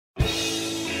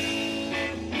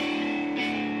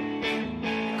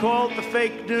called the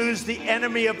fake news the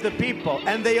enemy of the people,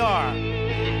 and they are.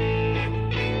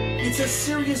 It's a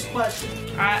serious question.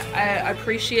 I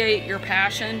appreciate your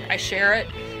passion. I share it.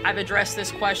 I've addressed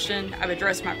this question. I've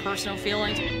addressed my personal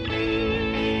feelings.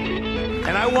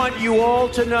 And I want you all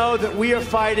to know that we are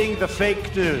fighting the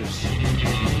fake news.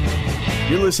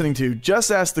 You're listening to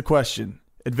Just Ask the Question,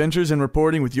 Adventures in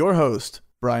Reporting with your host,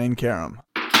 Brennan Karem.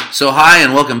 So hi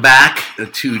and welcome back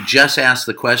to Just Ask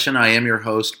the Question. I am your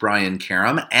host, Brennan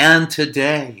Karem, and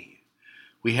today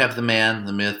we have the man,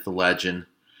 the myth, the legend,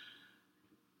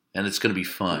 and it's going to be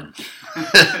fun.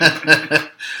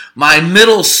 My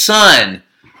middle son,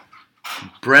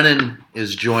 Brennan,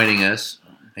 is joining us,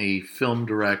 a film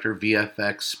director,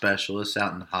 VFX specialist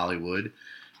out in Hollywood,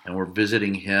 and we're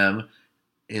visiting him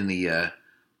in the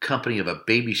company of a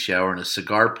baby shower and a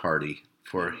cigar party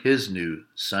for his new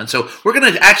son. So we're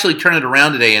going to actually turn it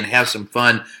around today and have some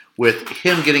fun with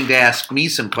him getting to ask me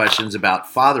some questions about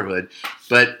fatherhood,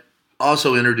 but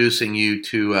also introducing you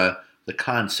to the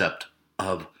concept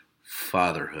of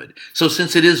fatherhood. So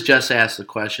since it is Just Ask the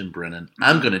Question, Brennan,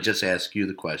 I'm going to just ask you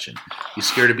the question. You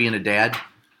scared of being a dad?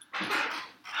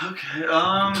 Okay,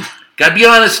 Gotta be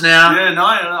honest now. Yeah, no,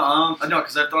 I know,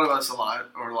 because I've thought about this a lot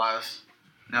over the last,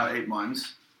 8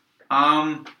 months.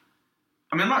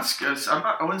 I mean, I'm not scared.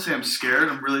 I wouldn't say I'm scared.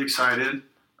 I'm really excited.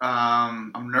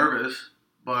 I'm nervous,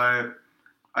 but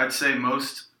I'd say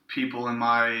most people in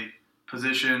my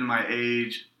position, my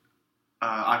age,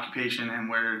 occupation, and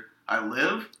where I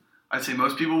live, I'd say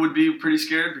most people would be pretty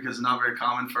scared because it's not very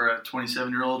common for a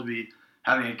 27-year-old to be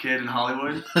having a kid in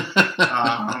Hollywood,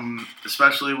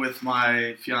 especially with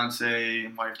my fiance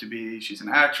and wife-to-be. She's an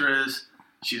actress.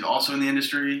 She's also in the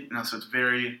industry, so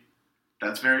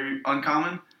that's very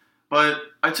uncommon. But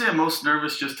I'd say I'm most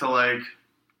nervous just to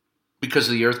because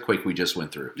of the earthquake we just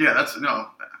went through. Yeah, that's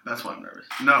why I'm nervous.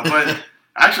 No, but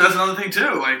actually that's another thing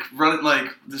too.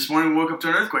 This morning we woke up to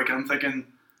an earthquake and I'm thinking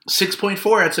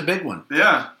 6.4, that's a big one.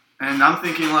 Yeah. And I'm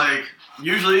thinking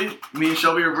usually me and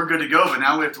Shelby we're good to go, but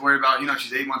now we have to worry about,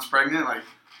 she's 8 months pregnant,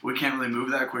 we can't really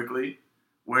move that quickly.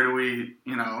 Where do we,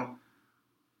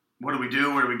 what do we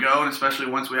do? Where do we go? And especially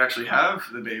once we actually have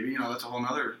the baby, that's a whole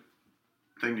other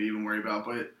thing to even worry about.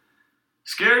 But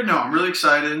scared? No, I'm really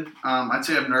excited. I'd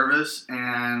say I'm nervous,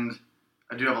 and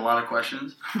I do have a lot of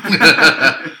questions.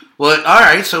 Well, all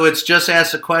right, so it's Just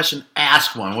Ask a Question.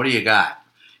 Ask one. What do you got?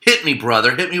 Hit me,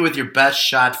 brother. Hit me with your best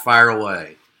shot. Fire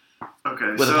away.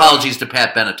 Okay. With apologies to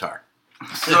Pat Benatar.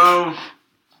 So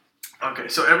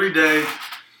every day,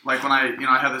 when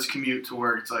I have this commute to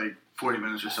work, it's 40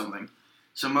 minutes or something.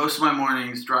 So most of my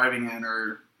mornings driving in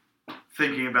are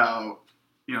thinking about,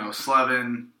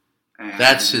 Slevin. And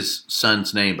that's his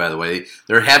son's name, by the way.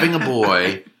 They're having a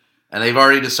boy, and they've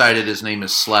already decided his name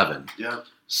is Slevin. Yep.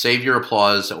 Save your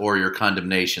applause or your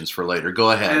condemnations for later.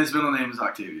 Go ahead. And his middle name is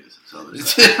Octavius. So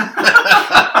there's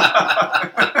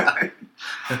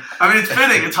I mean, it's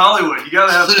fitting. It's Hollywood. You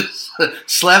gotta have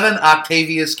Slevin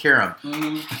Octavius Karem.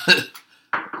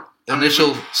 Mm-hmm.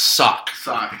 Initial sock.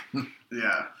 Sock.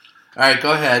 Yeah. All right,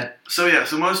 go ahead. So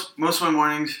most of my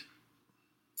mornings,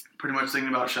 pretty much thinking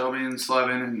about Shelby and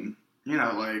Slevin, and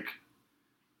the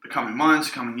coming months,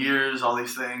 coming years, all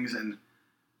these things, and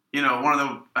one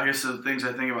of the things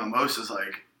I think about most is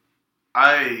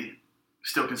I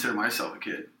still consider myself a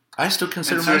kid. I still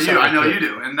consider and so myself. I know you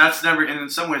do, and that's never. And in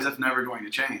some ways, that's never going to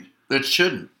change. It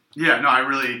shouldn't. Yeah, no, I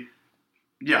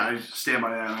stand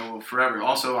by that, and I will forever.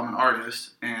 Also, I'm an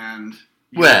artist, and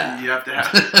you have to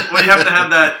have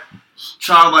that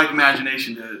childlike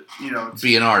imagination to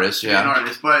be an artist. Yeah, be an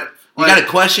artist. But you got a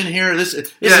question here? This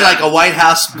is like a White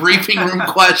House briefing room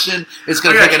question. It's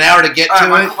going to take an hour to get to it.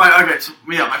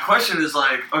 My question is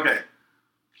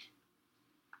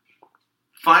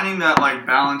finding that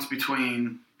balance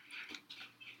between.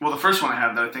 Well, the first one I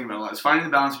have that I think about a lot is finding the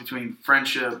balance between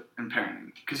friendship and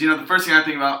parenting. Because, the first thing I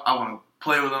think about, I want to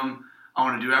play with him. I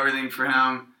want to do everything for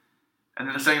him. And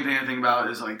then the second thing I think about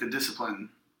is, the discipline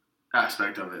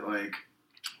aspect of it.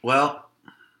 Well,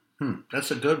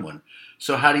 that's a good one.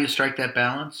 So how do you strike that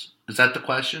balance? Is that the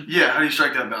question? Yeah, how do you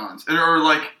strike that balance?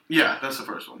 That's the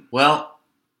first one. Well,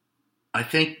 I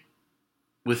think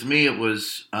with me it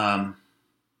was, I'm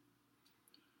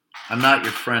not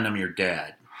your friend, I'm your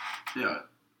dad. Yeah.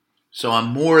 So I'm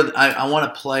more, I want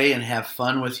to play and have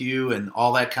fun with you and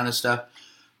all that kind of stuff.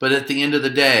 But at the end of the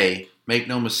day, make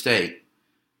no mistake,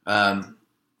 I'm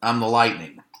the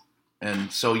lightning.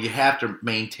 And so you have to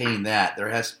maintain that.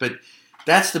 But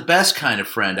that's the best kind of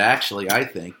friend, actually, I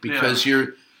think, because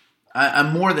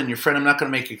I'm more than your friend. I'm not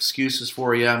going to make excuses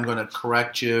for you. I'm going to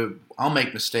correct you. I'll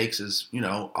make mistakes, as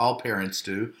all parents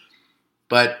do.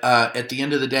 But at the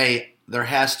end of the day, there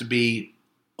has to be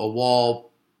a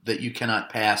wall that you cannot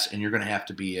pass, and you're going to have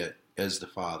to be it as the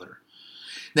father.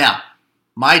 Now,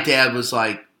 my dad was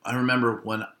like, I remember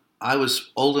when I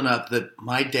was old enough that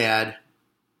my dad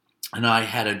and I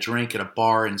had a drink at a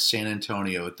bar in San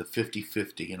Antonio at the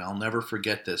 50-50, and I'll never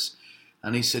forget this.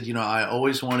 And he said, I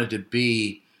always wanted to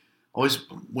be,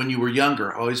 when you were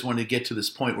younger, I always wanted to get to this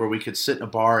point where we could sit in a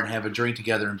bar and have a drink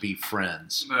together and be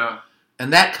friends. Yeah.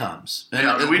 And that comes.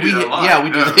 And we do that a lot. Yeah, we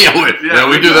do that.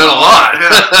 We do that a lot.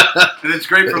 Yeah. And it's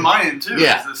great for my end, too,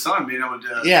 Yeah. as the son, being able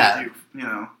to,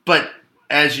 But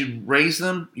as you raise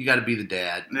them, you got to be the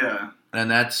dad. Yeah. And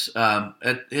that's,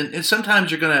 and sometimes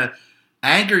you're going to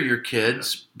anger your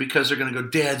kids because they're going to go,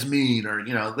 Dad's mean, or,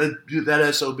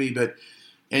 that SOB, but,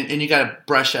 and you got to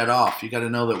brush that off. You got to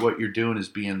know that what you're doing is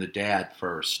being the dad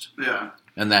first. Yeah.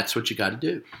 And that's what you got to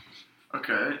do.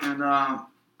 Okay. And,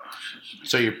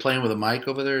 so you're playing with a mic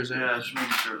over there, is that? Yeah, just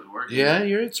making sure it's working. Yeah,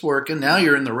 it's working. Now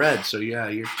you're in the red, so yeah,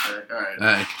 you're. All right. All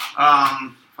right.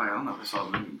 I don't know if I saw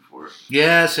it moving before.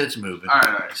 Yes, it's moving. All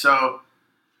right. So,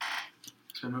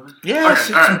 it's been moving? Yes,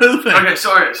 it's moving. Okay,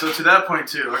 so to that point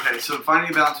too. Okay, so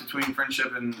finding a balance between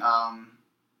friendship and,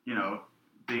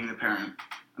 being the parent.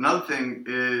 Another thing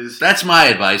is... That's my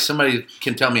advice. Somebody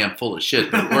can tell me I'm full of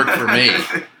shit, but it worked for me.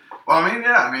 Well,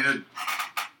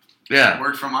 it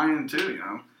worked for mine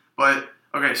too, But,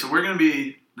 okay, so we're going to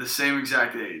be the same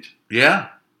exact age. Yeah.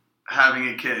 Having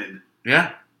a kid.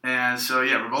 Yeah. And so,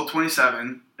 we're both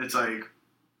 27. It's like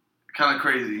kind of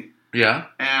crazy. Yeah.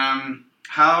 And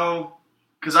how,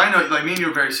 because I know, like, me and you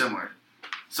are very similar.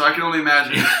 So I can only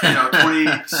imagine,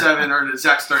 27, or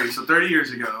Zach's 30. So 30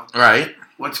 years ago. Right.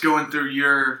 What's going through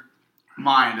your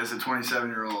mind as a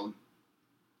 27-year-old?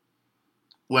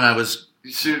 When I was...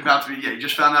 Soon about to be, you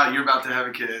just found out you're about to have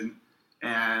a kid.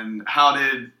 And how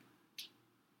did,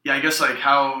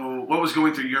 what was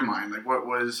going through your mind? Like, what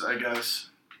was, I guess...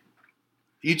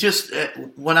 You just,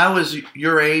 when I was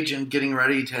your age and getting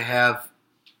ready to have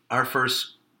our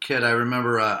first kid, I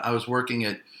remember I was working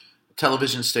at a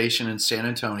television station in San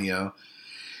Antonio,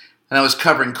 and I was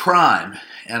covering crime,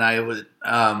 and I would,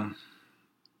 that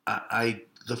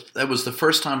was the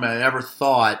first time I ever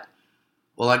thought,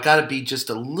 well, I got to be just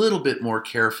a little bit more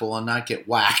careful and not get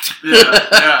whacked.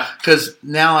 Yeah. Because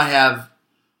now I have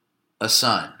a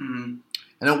son. Mm-hmm.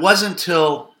 And it wasn't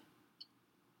till...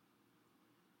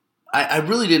 I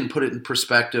really didn't put it in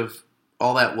perspective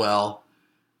all that well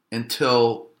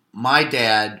until my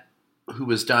dad, who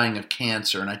was dying of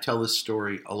cancer, and I tell this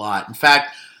story a lot. In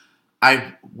fact,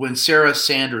 when Sarah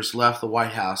Sanders left the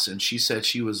White House and she said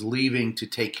she was leaving to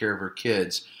take care of her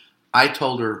kids, I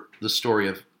told her the story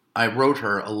of, I wrote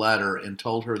her a letter and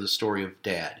told her the story of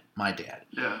Dad, my dad,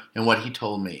 and what he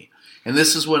told me. And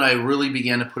this is when I really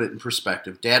began to put it in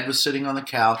perspective. Dad was sitting on the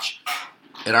couch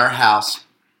at our house,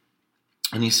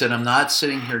 and he said, I'm not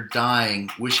sitting here dying,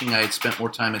 wishing I had spent more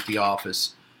time at the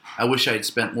office. I wish I had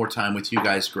spent more time with you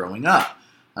guys growing up.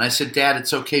 And I said, Dad,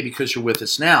 it's okay because you're with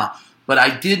us now. But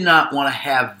I did not want to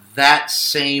have that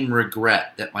same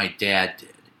regret that my dad did.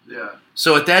 Yeah.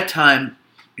 So at that time,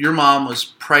 your mom was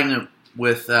pregnant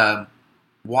with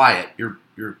Wyatt, your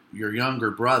younger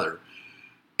brother.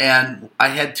 And I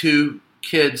had two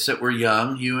kids that were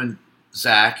young, you and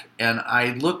Zach, and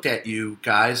I looked at you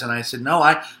guys and I said, no,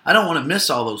 I don't want to miss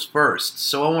all those firsts.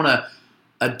 So I want to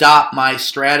adopt my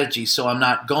strategy so I'm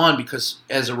not gone, because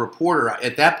as a reporter,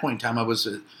 at that point in time, I was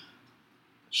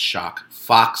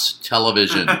Fox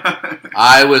Television.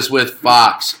 I was with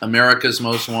Fox, America's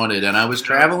Most Wanted, and I was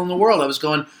traveling the world. I was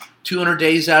going 200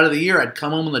 days out of the year. I'd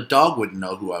come home and the dog wouldn't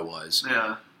know who I was.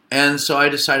 Yeah. And so I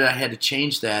decided I had to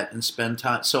change that and spend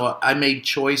time. So I made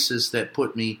choices that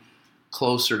put me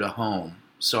closer to home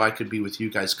so I could be with you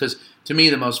guys. Because to me,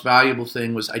 the most valuable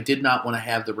thing was I did not want to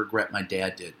have the regret my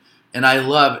dad did. And I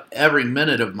love every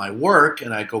minute of my work,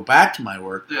 and I go back to my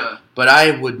work. Yeah. But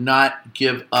I would not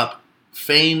give up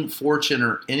fame, fortune,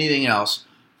 or anything else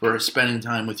for spending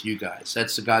time with you guys.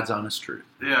 That's the God's honest truth.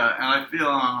 Yeah, and I feel...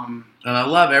 And I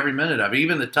love every minute of it,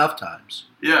 even the tough times.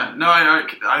 Yeah, no,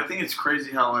 I think it's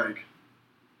crazy how, like...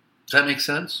 Does that make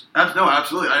sense? No,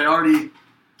 absolutely. I already...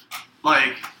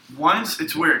 Like, once...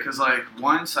 It's weird, because, like,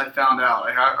 once I found out,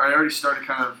 like, I already started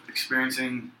kind of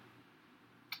experiencing...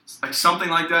 like something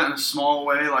like that in a small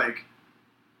way,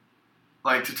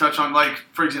 like to touch on, like,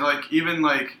 for example, like even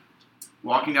like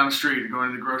walking down the street or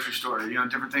going to the grocery store,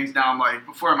 different things. Now I'm like,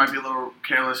 before I might be a little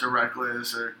careless or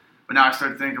reckless, but now I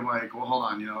start thinking like, well, hold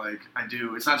on, like I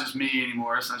do. It's not just me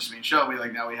anymore. It's not just me and Shelby.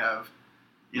 Like now we have,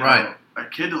 right, a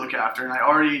kid to look after, and I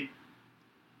already.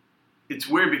 It's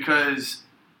weird because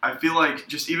I feel like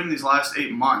just even these last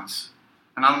 8 months,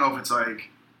 and I don't know if it's like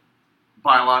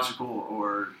biological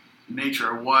or nature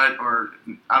or what, or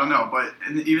I don't know. But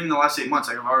even in the last 8 months,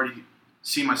 like, I've already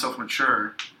seen myself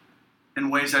mature in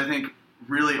ways I think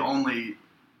really only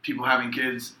people having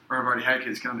kids or have already had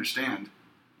kids can understand.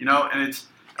 You know, and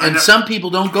some people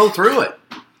don't go through it.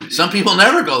 Some people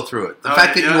never go through it. The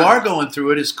fact that you are going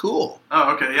through it is cool.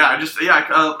 Oh, okay, yeah.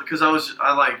 Because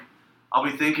I'll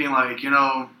be thinking, like, you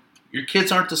know, your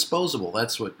kids aren't disposable.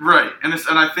 That's what. Right, and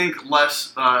I think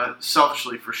less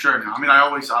selfishly for sure now. I mean, I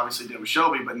always obviously did with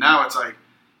Shelby, but now it's like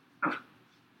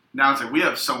we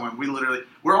have someone.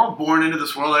 We're all born into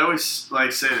this world. I always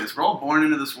like say this. We're all born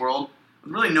into this world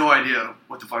with really no idea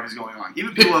what the fuck is going on.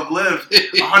 Even people who have lived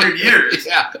 100 years,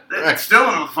 they still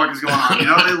don't know what the fuck is going on. You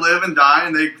know, they live and die,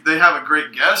 and they have a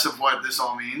great guess of what this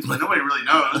all means, but nobody really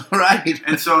knows. Right.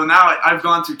 And so now I've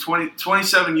gone through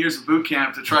 27 years of boot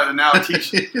camp to try to now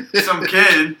teach some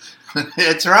kid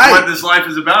That's right. what this life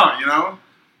is about, you know?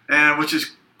 And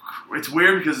it's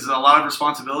weird because it's a lot of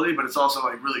responsibility, but it's also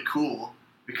like really cool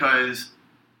because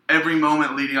every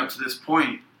moment leading up to this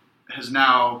point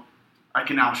I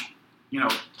can now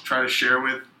try to share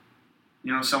with,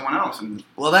 someone else. And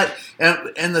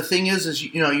and the thing is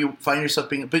you find yourself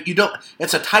being, but you don't,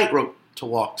 it's a tightrope to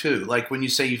walk too. Like when you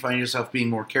say you find yourself being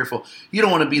more careful, you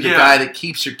don't want to be the guy that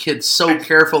keeps your kids so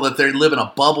careful that they live in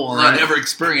a bubble and they never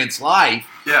experience life.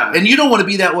 Yeah. And you don't want to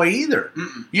be that way either.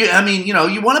 You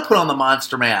want to put on the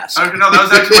monster mask. Okay, no, that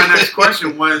was actually my next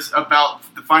question was about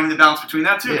finding the balance between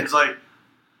that too. It's like,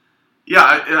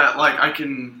 I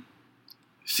can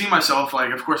see myself,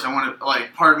 like, of course I want to,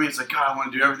 like, part of me is like, God, I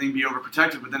want to do everything, be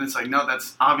overprotective, but then it's like, no,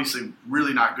 that's obviously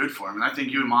really not good for him. And I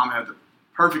think you and Mom had the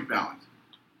perfect balance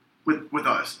with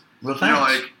us. Well, thanks.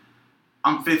 Like,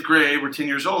 I'm 5th grade, we're 10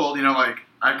 years old, like,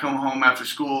 I come home after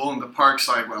school and the park's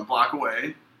like a block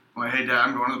away. I'm like, hey, Dad,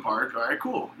 I'm going to the park. All right,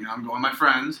 cool. I'm going with my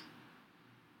friends.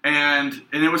 And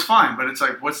it was fine, but it's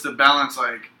like, what's the balance,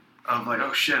 like, of, like,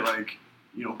 oh, shit, like,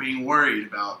 being worried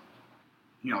about,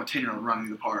 a 10-year-old running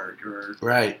the park or...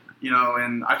 Right.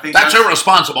 And I think that's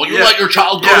irresponsible. You let your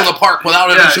child go to the park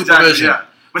without any supervision. Exactly,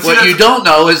 But what you don't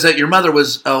know is that your mother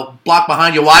was a block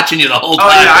behind you watching you the whole time.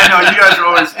 Oh, yeah, I know. You guys are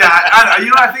always... Yeah,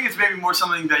 I think it's maybe more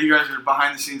something that you guys are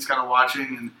behind the scenes kind of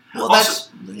watching. And well, that's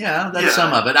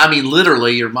some of it. I mean,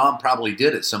 literally, your mom probably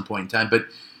did at some point in time, but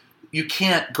you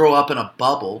can't grow up in a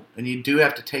bubble, and you do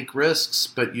have to take risks,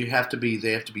 but they have to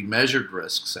be measured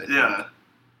risks, I think. Yeah.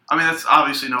 I mean, that's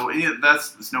obviously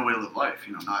that's no way to live life,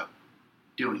 not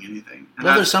doing anything. And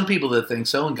well, there's some people that think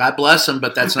so, and God bless them,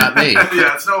 but that's not me.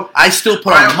 I still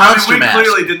put on a monster mask. We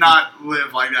clearly did not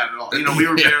live like that at all. We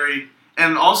were very...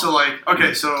 And also, like,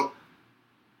 okay, so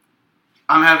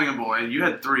I'm having a boy. You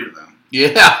had 3 of them.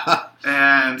 Yeah.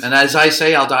 And as I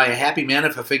say, I'll die a happy man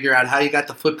if I figure out how you got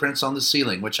the footprints on the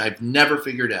ceiling, which I've never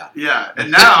figured out. Yeah,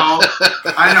 and now,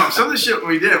 I know, some of the shit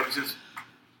we did was just...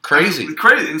 Crazy,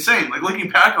 insane. Like, looking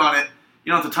back on it,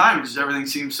 at the time, just everything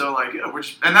seemed so like,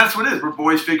 and that's what it is. We're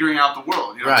boys figuring out the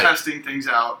world, testing things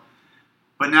out.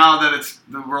 But now that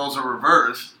the roles are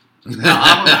reversed, now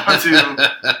I'm about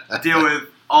to deal with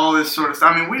all this sort of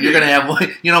stuff. I mean, you're going to have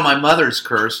one. My mother's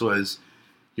curse was,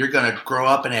 you're going to grow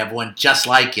up and have one just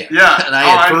like you. Yeah. And I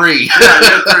had 3. You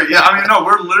had 3. Yeah, I mean, no,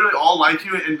 we're literally all like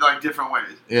you in, like, different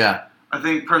ways. Yeah. I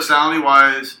think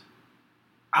personality-wise,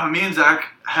 me and Zach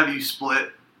have you split.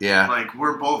 Yeah. Like,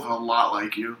 we're both a lot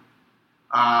like you.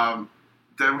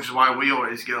 Which is why we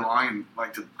always get along and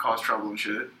like to cause trouble and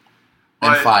shit.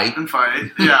 And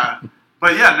fight. Yeah.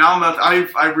 But yeah, now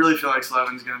I really feel like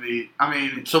Slevin's going to be, I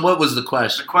mean... So what was the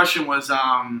question? The question was,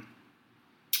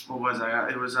 what was I?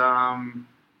 It was, I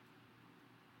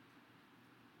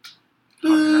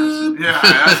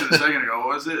asked it a second ago. What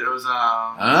was it? It was,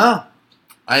 I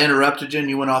interrupted you and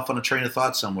you went off on a train of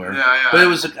thought somewhere. Yeah. But it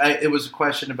was a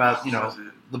question about,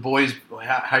 the boys,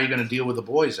 how are you going to deal with the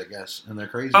boys, I guess, and they're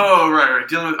crazy. Oh, right.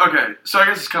 Okay, so I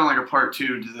guess it's kind of like a part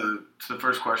 2 to the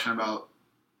first question about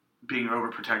being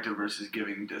overprotective versus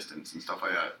giving distance and stuff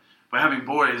like that. But having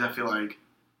boys, I feel like...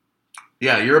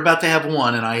 Yeah, you're about to have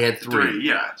 1, and I had 3. 3,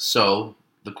 yeah. So,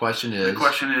 the question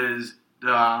is...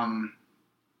 I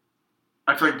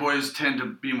feel like boys tend to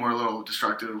be more a little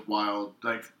destructive, wild,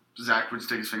 like Zach would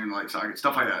stick his finger in the light socket,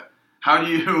 stuff like that. How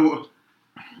do you...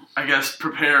 I guess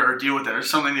prepare or deal with that, or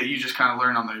something that you just kind of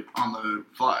learn on the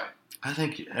fly? I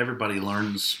think everybody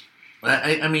learns.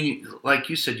 I mean, like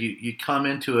you said, you come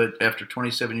into it after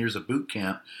 27 years of boot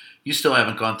camp. You still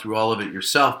haven't gone through all of it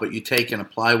yourself, but you take and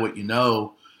apply what you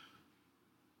know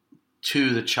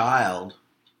to the child.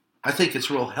 I think it's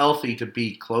real healthy to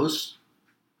be close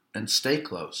and stay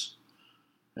close.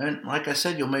 And like I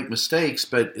said, you'll make mistakes,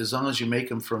 but as long as you make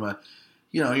them from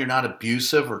you're not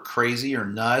abusive or crazy or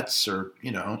nuts or,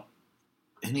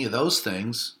 any of those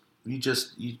things,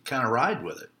 you kind of ride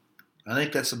with it. I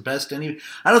think that's the best. I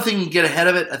don't think you can get ahead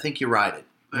of it. I think you ride it.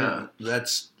 Yeah.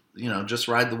 That's, just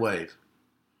ride the wave.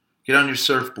 Get on your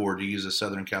surfboard, to use a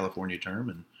Southern California term,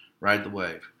 and ride the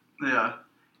wave. Yeah.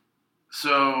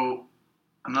 So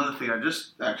another thing I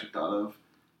just actually thought of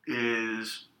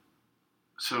is,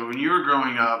 so when you were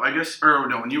growing up, when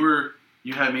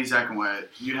you had me, Zach, and Wyatt,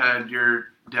 you had your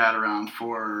dad around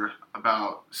for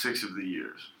about 6 of the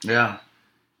years. Yeah.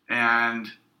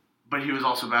 But he was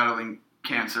also battling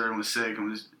cancer and was sick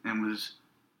and was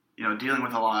dealing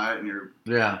with a lot, and your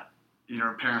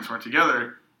parents weren't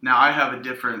together. Now I have a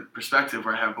different perspective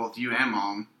where I have both you and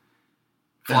mom.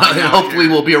 Hopefully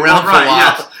we'll be around for a while.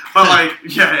 Yes.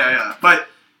 But yeah. But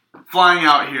flying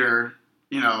out here,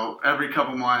 every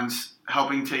couple months,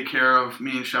 helping take care of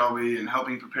me and Shelby and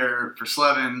helping prepare for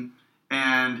Slevin,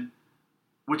 and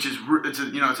which is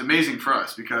it's amazing for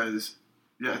us because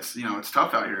it's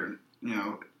tough out here,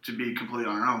 to be completely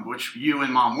on our own, which you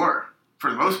and mom were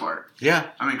for the most part. Yeah.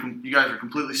 I mean, you guys are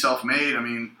completely self-made. I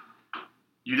mean,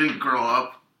 you didn't grow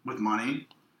up with money.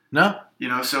 No.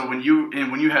 So when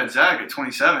you had Zach at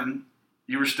 27,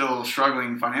 you were still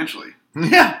struggling financially.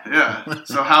 Yeah. Yeah.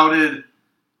 So how did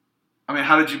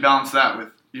you balance that with,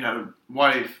 you had a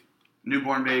wife,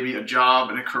 newborn baby, a job,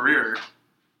 and a career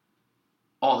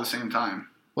all at the same time?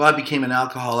 Well, I became an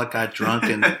alcoholic, got drunk,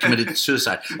 and committed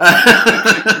suicide.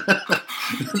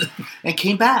 And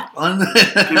came back on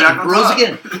rose top.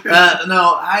 again.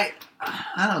 No, I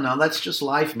don't know. That's just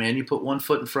life, man. You put one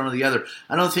foot in front of the other.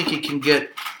 I don't think it can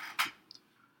get.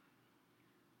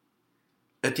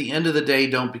 At the end of the day,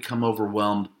 don't become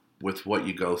overwhelmed with what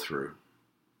you go through,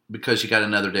 because you got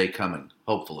another day coming,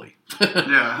 hopefully.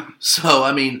 Yeah. So,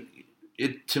 I mean,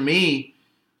 to me,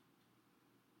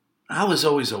 I was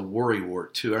always a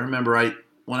worrywart too. I remember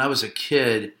when I was a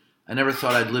kid, I never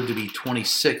thought I'd live to be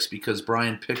 26 because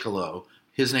Brian Piccolo,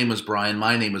 his name was Brian,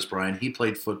 my name was Brian. He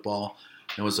played football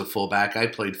and was a fullback. I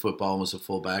played football and was a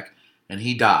fullback, and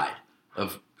he died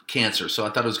of cancer. So I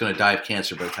thought I was going to die of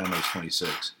cancer by the time I was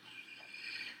 26.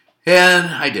 And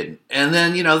I didn't. And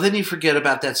then, then you forget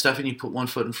about that stuff and you put one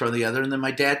foot in front of the other. And then my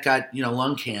dad got,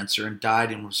 lung cancer and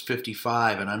died and was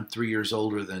 55, and I'm 3 years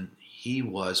older than he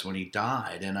was when he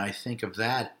died. And I think of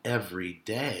that every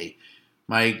day.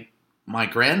 My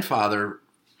grandfather,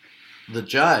 the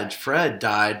judge, Fred,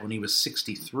 died when he was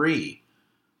 63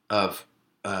 of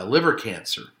liver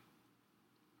cancer.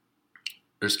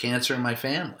 There's cancer in my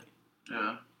family.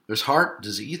 Yeah. There's heart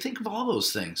disease. You think of all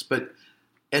those things. But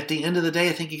at the end of the day,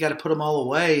 I think you got to put them all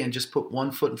away and just put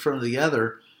one foot in front of the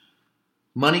other.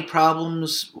 Money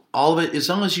problems, all of it, as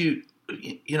long as you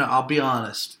I'll be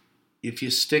honest, if you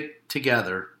stick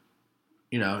together,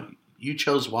 you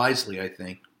chose wisely, I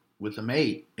think, with a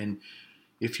mate. And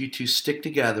if you two stick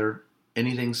together,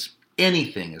 anything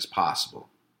is possible.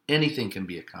 Anything can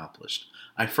be accomplished.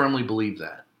 I firmly believe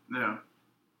that. Yeah.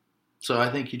 So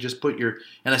I think you just and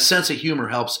a sense of humor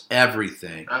helps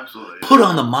everything. Absolutely. Put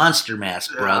on the monster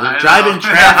mask, brother. Yeah, drive in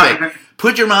traffic.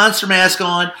 Put your monster mask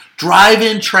on. Drive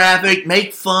in traffic.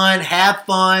 Make fun. Have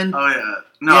fun. Oh, yeah.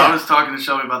 No, yeah. I was talking to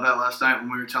Shelby about that last night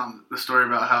when we were telling the story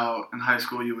about how in high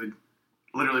school you would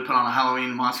literally put on a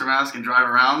Halloween monster mask and drive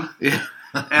around. Yeah.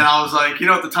 And I was like,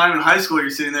 at the time in high school,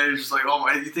 you're sitting there, you're just like, oh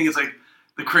my, you think it's like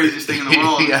the craziest thing in the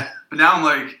world. Yeah. But now I'm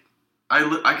like,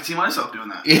 I can see myself doing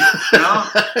that. Yeah.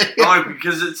 Yeah. I'm like,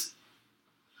 because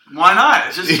why not?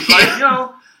 It's just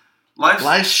like,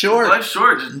 life's short. Life's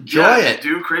short. Just enjoy it. Just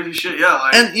do crazy shit. Yeah.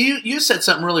 And you said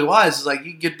something really wise. It's like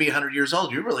you get to be 100 years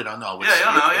old, you really don't know. You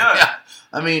don't know. Yeah.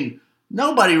 I mean,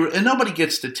 nobody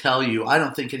gets to tell you. I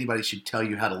don't think anybody should tell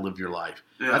you how to live your life.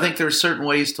 Yeah. I think there are certain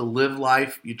ways to live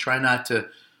life. You try not to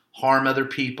harm other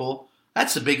people.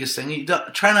 That's the biggest thing. You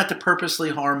try not to purposely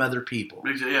harm other people.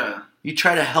 Yeah. You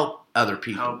try to help other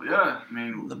people. Yeah. I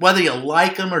mean, whether you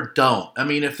like them or don't. I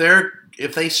mean, if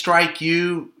they strike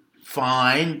you,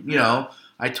 fine.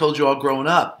 I told you all growing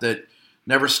up that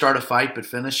never start a fight but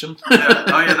finish them. Yeah.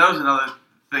 Oh yeah, that was another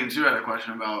thing too. I had a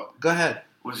question about. Go ahead.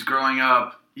 Was growing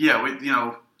up. Yeah,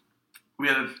 we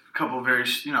had a couple of very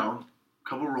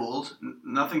couple rules.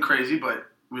 Nothing crazy, but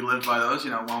we lived by those.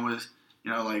 One was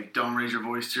like don't raise your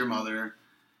voice to your mother,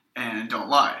 and don't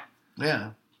lie.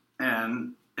 Yeah.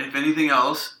 And if anything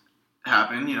else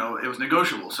happened, it was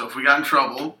negotiable. So if we got in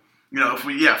trouble, if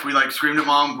we like screamed at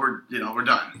mom, we're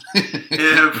done.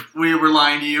 If we were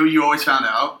lying to you, you always found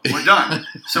out, we're done.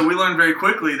 So we learned very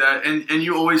quickly that, and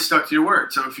you always stuck to your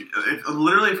word. So if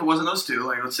it wasn't those two,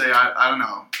 like let's say I don't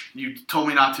know, you told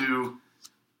me not to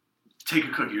take a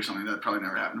cookie or something, that probably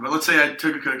never happened. But let's say I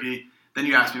took a cookie, then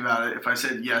you asked me about it. If I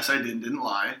said yes, I didn't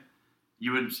lie,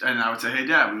 and I would say, hey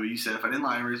Dad, you said if I didn't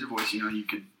lie and raise your voice, you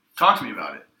could talk to me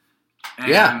about it. And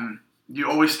Yeah. you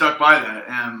always stuck by that.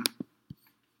 And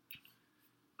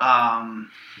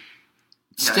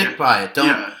Stick by it. Don't.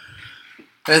 Yeah.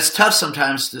 It's tough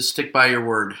sometimes to stick by your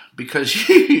word because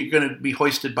you're going to be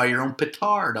hoisted by your own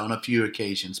petard on a few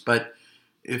occasions. But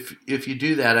if you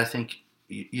do that, I think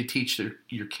you teach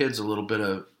your kids a little bit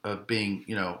of being,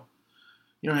 you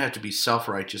don't have to be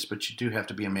self-righteous, but you do have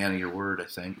to be a man of your word, I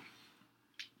think.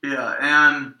 Yeah,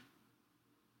 and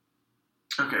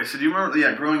okay, so do you remember?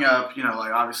 Yeah, growing up,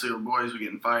 like obviously we're boys, we get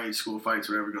in fights, school fights,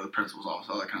 whatever, go to the principal's office,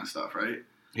 all that kind of stuff, right?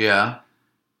 Yeah.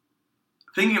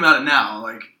 Thinking about it now,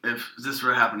 like if this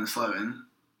were to happen to Slevin,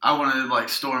 I want to like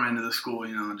storm into the school,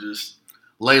 just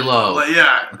Lay low. lay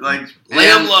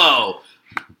him low.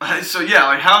 So yeah,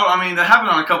 like how? I mean, that happened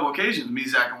on a couple occasions. Me,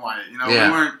 Zach, and Wyatt. Yeah.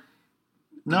 We weren't.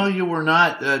 No, you were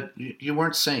not. You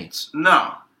weren't saints.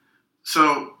 No.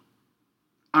 So,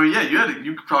 I mean, yeah,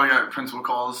 you probably got principal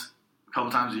calls a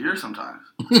couple times a year sometimes.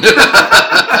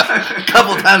 A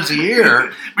couple times a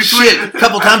year? Shit, a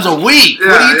couple times a week. Yeah,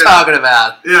 what are you talking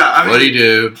about? Yeah, I mean, what do you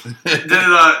do?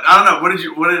 I don't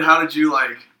know. How did you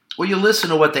like? Well, you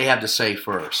listen to what they have to say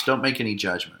first. Don't make any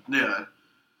judgment. Yeah.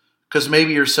 Because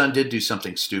maybe your son did do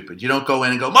something stupid. You don't go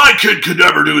in and go, my kid could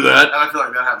never do that. And I feel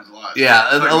like that happens a lot.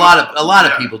 Yeah, like a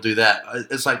lot of people do that.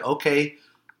 It's like, okay,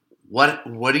 what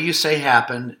do you say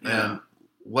happened? Yeah. And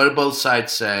what do both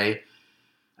sides say?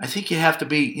 I think you have to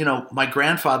be, my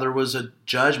grandfather was a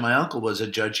judge. My uncle was a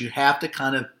judge. You have to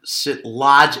kind of sit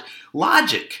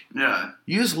logic. Yeah.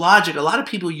 Use logic. A lot of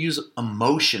people use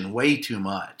emotion way too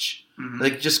much. Mm-hmm.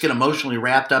 They just get emotionally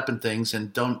wrapped up in things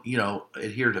and don't,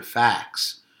 adhere to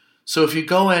facts. So if you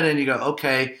go in and you go,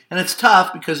 okay, and it's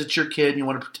tough because it's your kid and you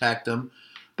want to protect them.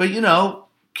 But,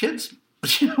 kids,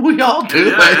 we all do.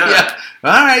 Yeah.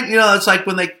 All right. It's like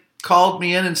when they called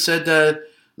me in and said,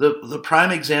 the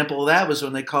prime example of that was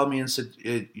when they called me and said,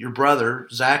 your brother,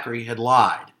 Zachary, had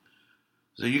lied.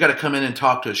 So you got to come in and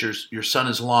talk to us. Your son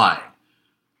is lying.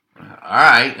 All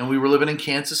right. And we were living in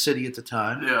Kansas City at the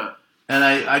time. Yeah. And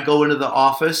I go into the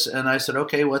office and I said,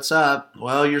 okay, what's up?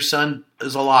 Well, your son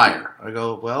is a liar. I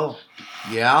go, well,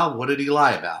 yeah, what did he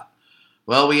lie about?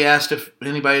 Well, we asked if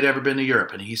anybody had ever been to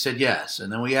Europe, and he said yes.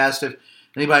 And then we asked if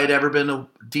anybody had ever been to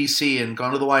D.C. and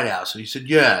gone to the White House, and he said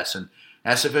yes. And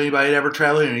asked if anybody had ever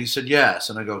traveled here, and he said yes.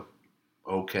 And I go,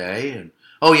 okay. And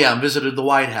oh, yeah, I visited the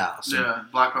White House. Yeah,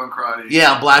 black belt in karate.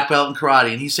 Yeah, black belt in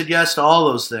karate. And he said yes to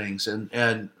all those things.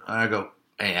 And I go,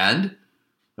 and?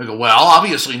 I go, well,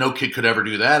 obviously no kid could ever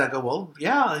do that. I go, well,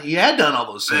 yeah, he had done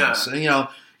all those things. Yeah. And,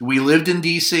 we lived in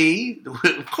D.C.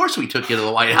 Of course we took you to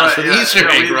the White House for the Easter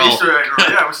egg roll. Easter egg roll.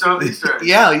 Yeah, we still have the Easter egg.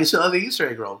 Yeah, you still have the Easter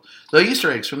egg roll. The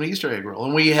Easter eggs from the Easter egg roll.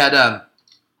 And we had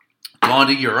gone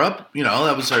to Europe.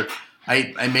 That was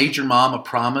I made your mom a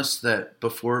promise that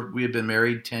before we had been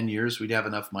married 10 years, we'd have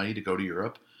enough money to go to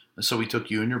Europe. And so we took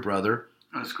you and your brother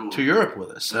That's cool. to Europe with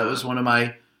us. That was one of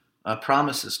my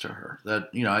promises to her that,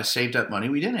 I saved up money.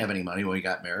 We didn't have any money when we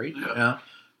got married,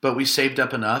 but we saved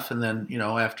up enough. And then,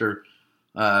 after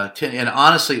 10, and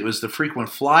honestly, it was the frequent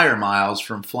flyer miles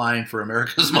from flying for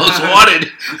America's Most Wanted,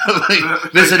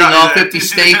 visiting all 50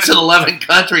 states and 11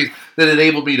 countries that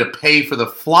enabled me to pay for the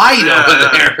flight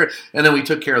over there. And then we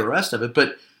took care of the rest of it.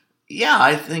 But yeah,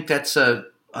 I think that's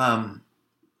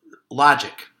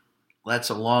logic. That's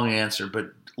a long answer,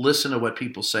 but listen to what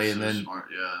people say and then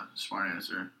smart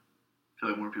answer. I feel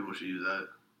like more people should use that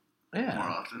more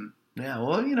often. Yeah,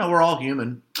 well, we're all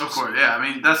human. Of course, yeah. I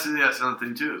mean, that's another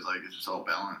thing too. Is like it's just all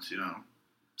balance,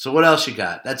 So what else you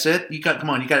got? That's it? You got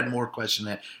more question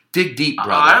than that. Dig deep,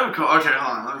 brother. I have okay,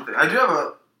 hold on. Let me think. I do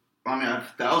have I have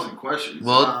 1,000 questions.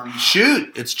 Well,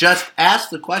 shoot. It's just ask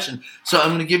the question. So I'm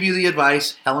going to give you the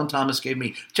advice Helen Thomas gave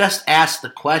me. Just ask the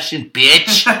question,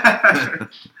 bitch. Okay.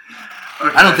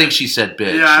 I don't think she said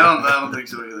bitch. Yeah, I don't think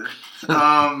so either.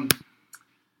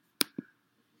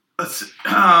 Let's see.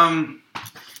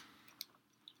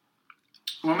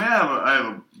 Well, I have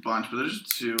a bunch, but there's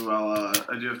just two.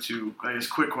 I do have two, I guess,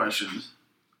 quick questions.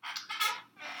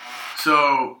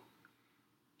 So,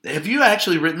 have you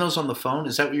actually written those on the phone?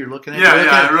 Is that what you're looking at? Yeah,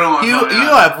 I wrote them on the phone. You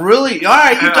have really, all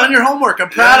right, you've done your homework. I'm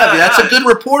proud of you. That's a good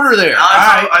reporter there.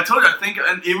 I told you, I think,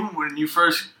 and even when you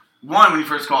first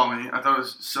called me, I thought it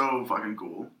was so fucking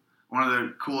cool. One of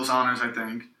the coolest honors, I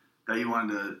think, that you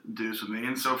wanted to do this with me.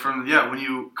 And so when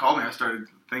you called me, I started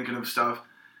thinking of stuff.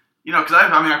 Because I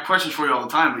have questions for you all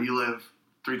the time, but you live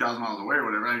 3,000 miles away or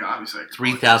whatever, obviously.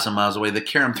 3,000 miles away. The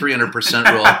Karem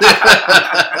 300% rule.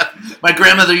 My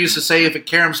grandmother used to say, if a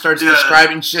Karem starts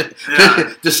describing shit,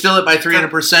 distill it by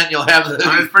 300%, you'll have the...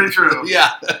 It's pretty true.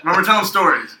 Yeah. When we're telling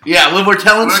stories. Yeah, when we're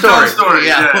telling stories.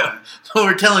 Yeah. When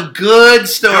we're telling good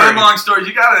stories. Good long stories.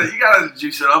 You gotta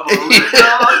juice it up a little bit.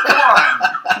 Come on.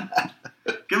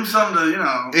 Give them something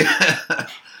to,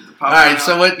 All right,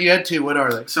 so what you had two, what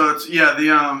are they? So it's,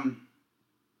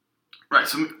 right,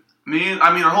 so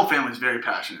our whole family is very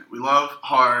passionate. We love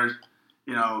hard,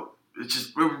 it's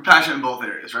just, we're passionate in both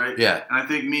areas, right? Yeah. And I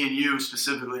think me and you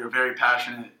specifically are very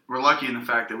passionate. We're lucky in the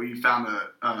fact that we found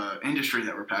a industry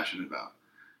that we're passionate about.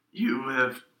 You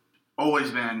have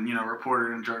always been, a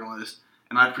reporter and journalist,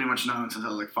 and I've pretty much known since I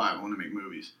was like 5 I want to make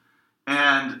movies.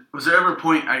 And was there ever a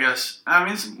point, it's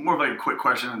more of like a quick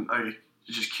question,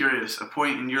 just curious, a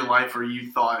point in your life where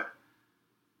you thought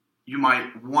you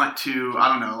might want to,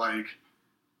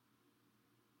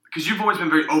 because you've always been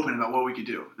very open about what we could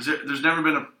do. There's never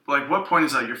been what point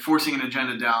is you're forcing an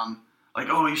agenda down,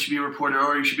 you should be a reporter,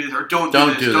 or you should be this, or don't do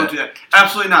that.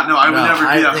 Absolutely not. No, I would never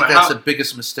do that. I think that's the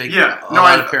biggest mistake a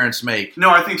lot of parents make.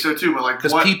 No, I think so too, but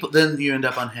because people, then you end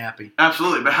up unhappy.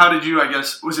 Absolutely. But how did you,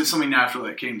 was it something natural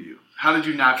that came to you? How did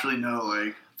you naturally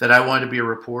know, that I wanted to be a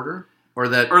reporter? Or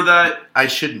that I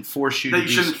shouldn't force you to be... That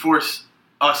you shouldn't force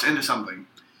us into something.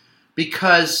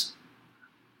 Because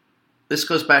this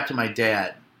goes back to my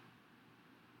dad.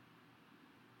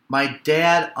 My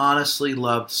dad honestly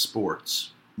loved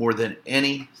sports more than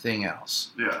anything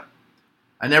else. Yeah.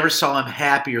 I never saw him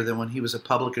happier than when he was a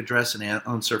public address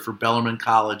announcer for Bellarmine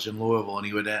College in Louisville, and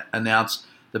he would announce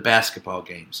the basketball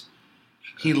games.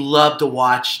 He loved to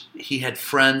watch. He had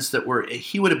friends that were...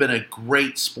 He would have been a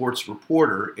great sports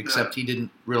reporter, except he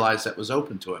didn't realize that was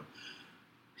open to him.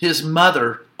 His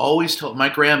mother always told... My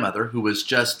grandmother, who was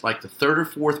just like the third or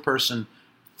fourth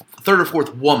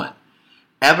woman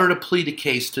ever to plead a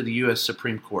case to the U.S.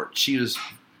 Supreme Court. She was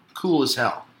cool as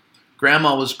hell.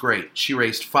 Grandma was great. She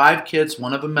raised 5 kids,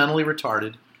 one of them mentally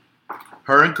retarded.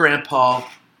 Her and Grandpa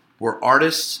were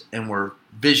artists and were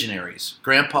visionaries.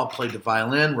 Grandpa played the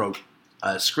violin, wrote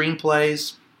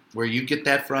screenplays, where you get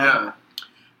that from,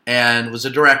 and was a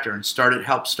director and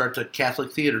helped start the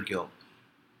Catholic Theater Guild.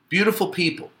 Beautiful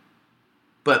people.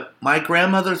 But my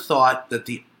grandmother thought that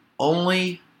the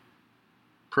only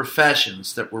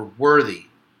professions that were worthy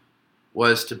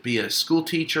was to be a school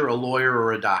teacher, a lawyer,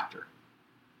 or a doctor.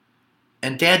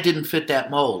 And Dad didn't fit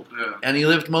that mold. Yeah. And he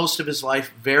lived most of his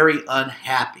life very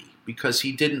unhappy because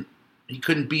he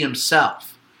couldn't be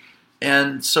himself.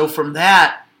 And so from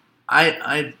that,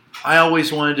 I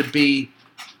always wanted to be,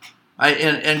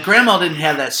 and Grandma didn't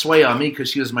have that sway on me because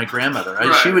she was my grandmother.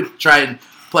 Right. She would try and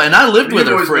play, and I lived with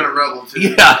her. You've always been a rebel too.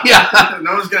 Yeah.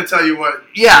 No one's going to tell you what.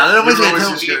 Yeah, nobody's You're going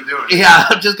always just going to do it. Yeah,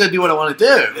 I'm just going to do what I want to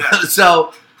do. Yeah.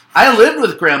 So I lived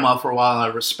with Grandma for a while, and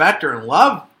I respect her and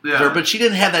love her, Yeah. but she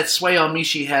didn't have that sway on me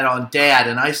she had on Dad.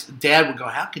 And Dad would go,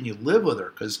 "How can you live with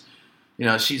her? Because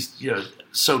she's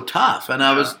so tough." And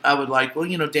I would like, "Well,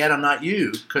 Dad, I'm not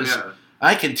you because."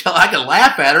 I can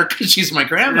laugh at her because she's my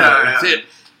grandmother. Yeah, yeah.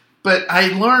 But I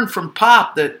learned from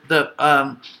Pop that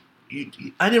I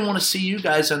didn't want to see you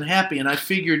guys unhappy, and I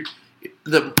figured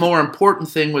the more important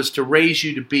thing was to raise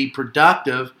you to be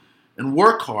productive and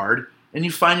work hard, and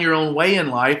you find your own way in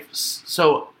life.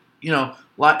 So,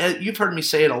 you've heard me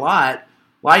say it a lot,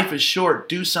 life is short.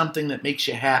 Do something that makes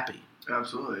you happy.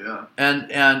 Absolutely, yeah.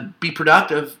 And be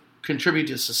productive, contribute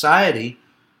to society,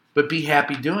 but be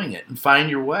happy doing it and find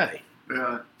your way.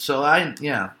 Yeah. So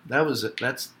that was it.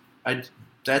 That's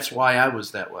why I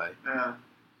was that way. Yeah.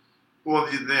 Well,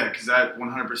 because that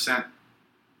 100%,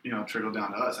 trickled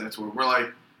down to us. That's where we're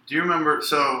like, do you remember?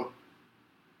 So,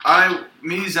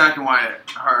 me, Zach, and Wyatt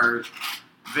are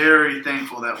very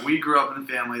thankful that we grew up in a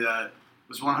family that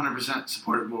was 100%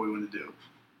 supportive of what we wanted to do,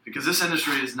 because this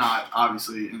industry is not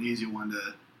obviously an easy one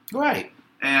to. Right.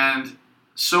 And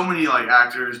so many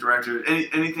actors, directors,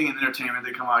 anything in entertainment,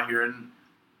 they come out here and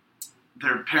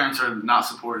their parents are not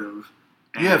supportive.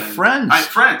 And you have friends. I have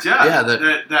friends, yeah. Yeah,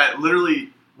 that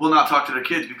literally will not talk to their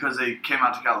kids because they came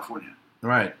out to California.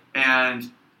 Right.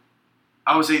 And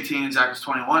I was 18 and Zach was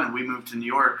 21, and we moved to New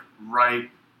York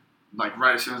right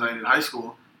as soon as I ended high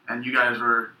school. And you guys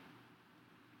were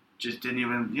didn't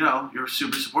even, you're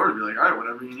super supportive. You're like, all right,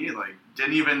 whatever you need.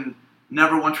 Didn't even,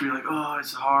 never once were you like, oh,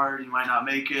 it's hard, you might not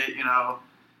make it,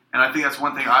 And I think that's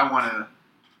one thing I want to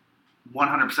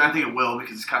 100%. I think it will,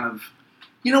 because it's kind of...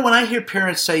 when I hear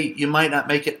parents say you might not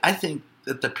make it, I think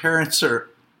that the parents there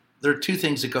are two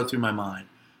things that go through my mind.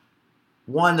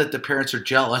 One, that the parents are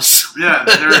jealous Yeah,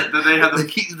 that they had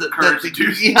the courage to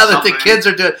do that the kids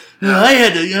are doing.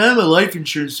 I'm a life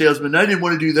insurance salesman. I didn't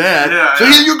want to do that. So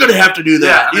you're going to have to do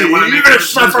that. You're going to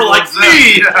suffer like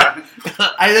me. Yeah.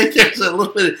 I think there's a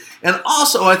little bit, and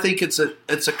also I think it's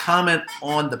a comment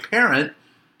on the parent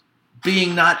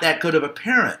being not that good of a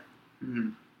parent. Mm-hmm.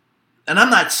 And I'm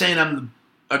not saying I'm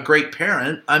a great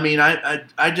parent. I mean,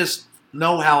 I just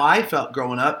know how I felt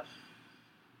growing up.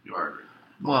 You are great.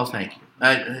 Well, thank you.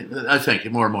 I thank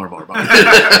you more. Milk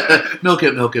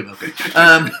it.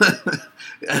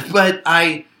 But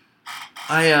I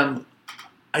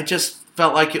just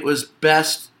felt like it was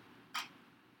best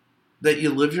that you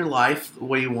live your life the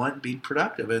way you want, be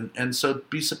productive, and so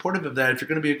be supportive of that. If you're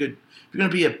going to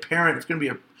be a parent,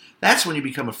 that's when you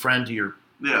become a friend to your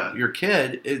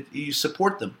kid. You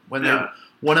support them when they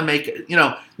want to make it.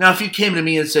 Now if you came to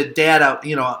me and said, "Dad,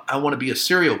 I want to be a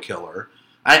serial killer,"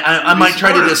 I might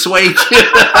try to dissuade you.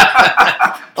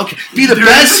 Okay, be the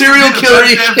best serial killer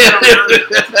you can.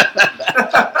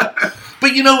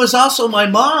 But it was also my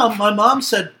mom. My mom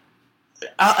said,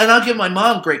 and I'll give my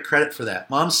mom great credit for that.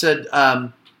 Mom said,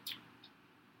 "I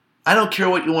don't care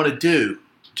what you want to do.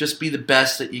 Just be the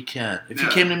best that you can." If you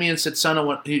came to me and said,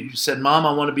 you said, "Mom,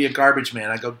 I want to be a garbage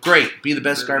man," I go, "Great, be the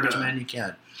best garbage man you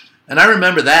can." And I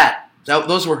remember that.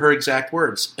 Those were her exact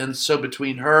words. And so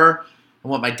between her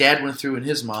and what my dad went through and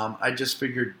his mom, I just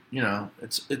figured,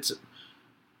 it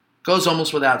goes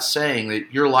almost without saying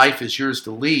that your life is yours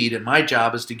to lead, and my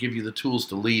job is to give you the tools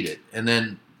to lead it. And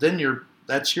then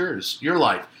that's yours, your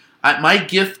life. My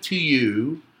gift to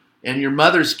you and your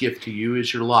mother's gift to you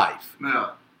is your life.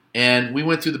 Yeah. And we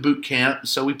went through the boot camp,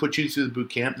 so we put you through the boot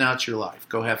camp. Now it's your life.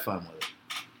 Go have fun with it.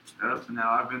 Yep.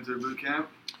 Now I've been through boot camp.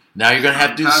 Now you're going to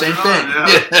have to do the same thing.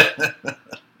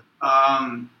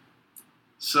 Yeah.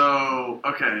 So,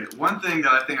 okay, one thing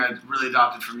that I think I really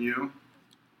adopted from you.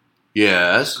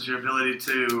 Yes. Was your ability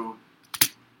to,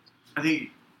 I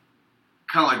think,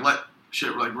 kind of like let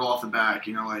shit like roll off the back.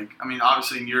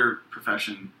 Obviously in your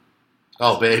profession.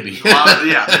 Oh, baby.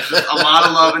 There's just a lot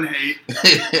of love and hate.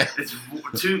 Yeah. It's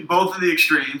both of the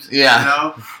extremes.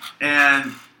 Yeah.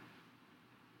 And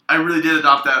I really did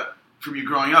adopt that from you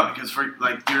growing up because,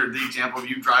 you're the example of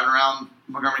you driving around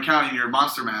Montgomery County in your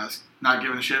monster mask, not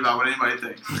giving a shit about what anybody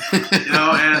thinks.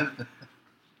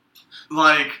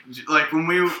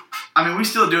 And when we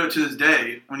still do it to this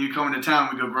day. When you come into town,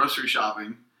 we go grocery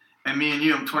shopping. And me and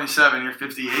you, I'm 27, you're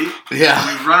 58. Yeah.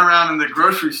 And we run around in the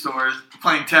grocery stores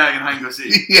playing tag and hide and go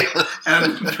seek.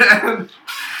 Yeah.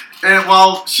 And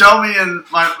while Shelby and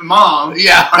my mom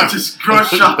are just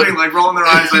grocery shopping, rolling their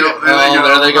eyes,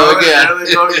 there they go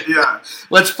again. Yeah.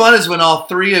 What's fun is when all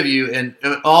three of you and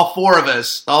all four of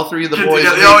us, all three of the boys,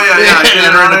 and the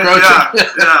grocery.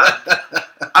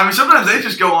 Yeah. Sometimes they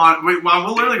just go on.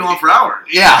 We'll literally go on for hours.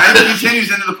 Yeah. And it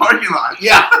continues into the parking lot.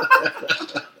 Yeah.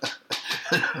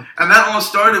 And that all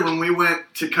started when we went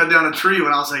to cut down a tree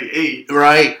when I was 8.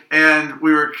 Right. And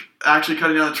we were actually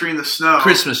cutting down a tree in the snow.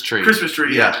 Christmas tree,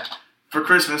 yeah. For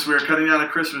Christmas, we were cutting down a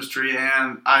Christmas tree,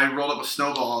 and I rolled up a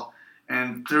snowball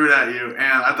and threw it at you,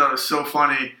 and I thought it was so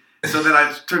funny. So then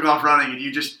I took off running, and you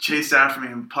just chased after me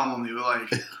and pummeled me,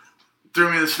 threw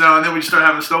me in the snow, and then we just started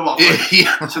having a snowball fight.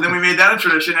 Yeah. So then we made that a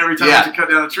tradition. Every time we had to cut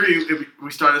down a tree,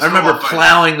 we started a snowball fight. I remember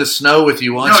plowing the snow with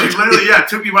you once. No, you literally,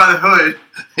 took me by the hood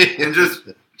and just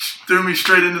threw me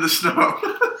straight into the snow.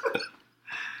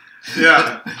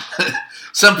 Yeah.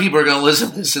 Some people are going to listen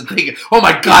to this and think, "Oh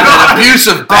my God, that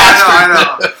abusive bastard!" I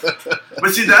know.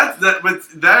 But see,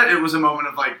 that it was a moment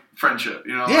of friendship.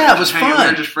 Yeah, it was fun. We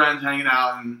were just friends hanging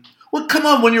out. And well, come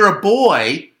on, when you're a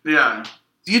boy,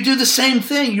 you do the same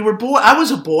thing. You were a boy. I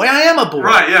was a boy. I am a boy.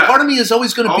 Right. Yeah. Part of me is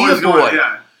always going to be a boy.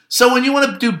 Yeah. So when you want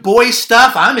to do boy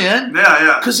stuff, I'm in.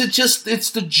 Yeah. Because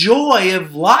it's the joy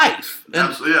of life. And,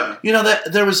 absolutely. Yeah.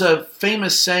 There was a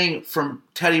famous saying from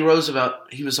Teddy Roosevelt.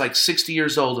 He was 60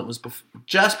 years old. It was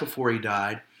just before he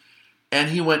died. And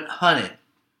he went hunting.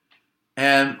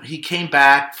 And he came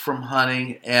back from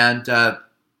hunting. And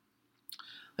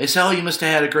they said, "Oh, you must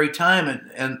have had a great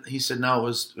time." And he said, "No,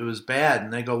 it was bad."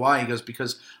 And they go, "Why?" He goes,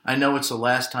 "Because I know it's the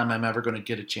last time I'm ever going to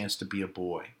get a chance to be a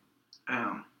boy."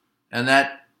 And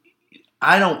that...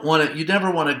 I don't want to. You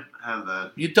never want to have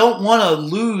that. You don't want to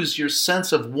lose your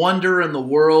sense of wonder in the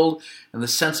world and the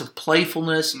sense of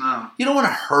playfulness. No. You don't want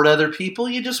to hurt other people.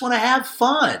 You just want to have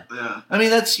fun. Yeah.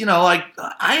 That's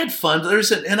I had fun.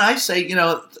 And I say,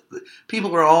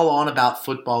 people are all on about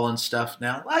football and stuff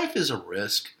now. Life is a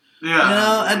risk.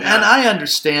 Yeah. And I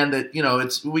understand that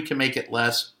we can make it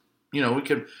less. We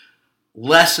can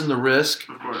lessen the risk.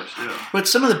 Of course. Yeah. But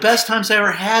some of the best times I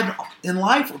ever had in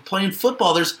life were playing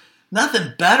football.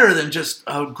 nothing better than just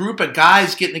a group of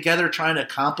guys getting together trying to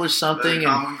accomplish something.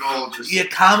 Common goal.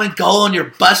 Common goal, and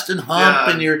you're busting hump,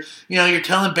 and you're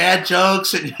telling bad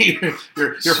jokes, and you're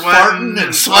farting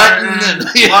and sweating and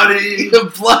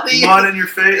bloody, mud in your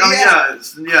face.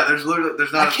 There's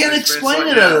not. I can't explain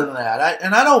it other than that.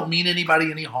 I don't mean anybody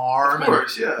any harm. Of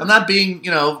course, I'm not being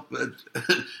a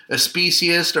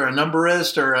speciesist or a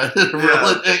numberist or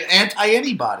anti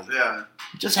anybody. Yeah.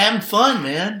 Just having fun,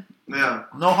 man. Yeah.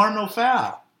 No harm, no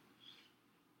foul.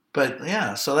 But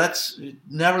so that's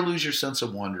never lose your sense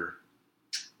of wonder.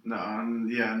 No, I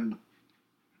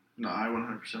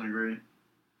 100% agree.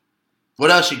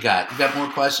 What else you got? You got more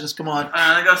questions? Come on.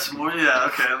 I got some more. Yeah,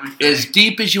 okay. Let me think. As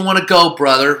deep as you want to go,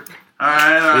 brother. All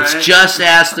right. Let's just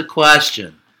ask the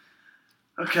question.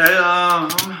 Okay.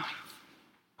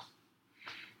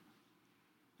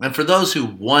 And for those who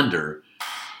wonder,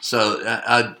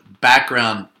 so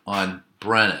background on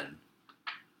Brennan.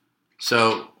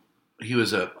 So he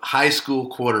was a high school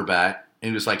quarterback. And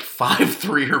he was like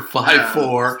 5'3" or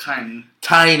 5'4".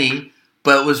 Tiny,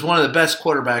 but was one of the best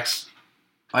quarterbacks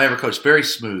I ever coached. Very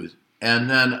smooth. And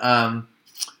then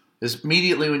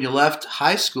immediately when you left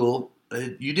high school,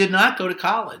 you did not go to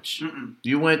college. Mm-mm.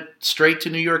 You went straight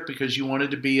to New York because you wanted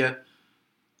to be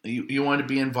you wanted to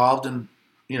be involved in,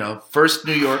 first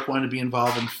New York wanted to be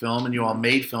involved in film, and you all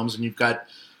made films, and you've got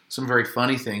some very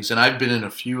funny things, and I've been in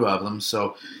a few of them.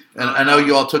 So, and I know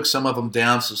you all took some of them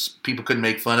down so people couldn't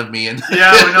make fun of me. And we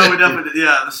definitely did.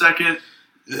 Yeah, the second.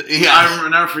 Yeah, I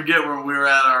never forget when we were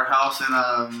at our house in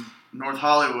North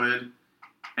Hollywood,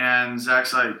 and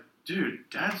Zach's like, "Dude,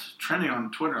 Dad's trending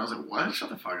on Twitter." I was like, "What? Shut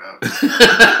the fuck up!"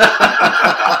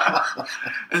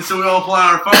 And so we all pull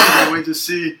out our phones and we just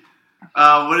see.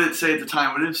 What did it say at the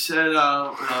time? What did it say?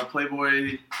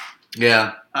 Playboy.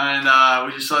 Yeah. And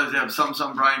we just saw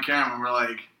something Brennan Karem, and we're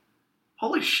like,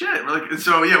 holy shit. We're like, and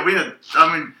so, we had,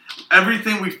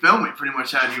 everything we filmed, we pretty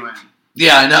much had you in.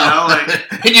 Yeah, I know.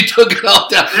 And you took it all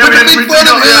down. Yeah, we took it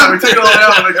all down. We're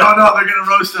like, oh no, they're going to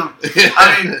roast him.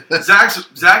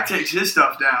 Zach takes his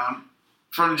stuff down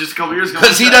from just a couple years ago.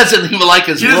 Because he doesn't even like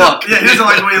his look. Yeah, he doesn't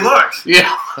like the way he looks.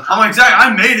 Yeah. I'm like, Zach,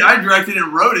 I directed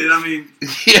and wrote it.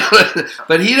 Yeah,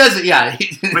 but he doesn't,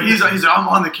 But he's like, I'm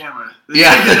on the camera.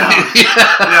 Yeah.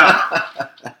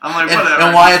 I'm like, whatever.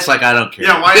 And Wyatt's like, I don't care.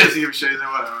 Yeah, Wyatt doesn't give a shit. He's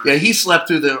like, whatever. Yeah, he slept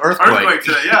through the earthquake.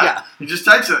 Today, yeah. He just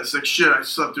texted us, like, shit, I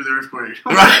slept through the earthquake.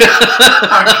 Right. Oh,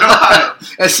 my God.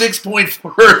 A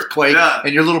 6.4 earthquake,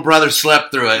 and your little brother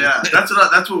slept through it. Yeah, that's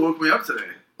what woke me up today.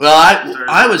 Well,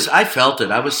 I felt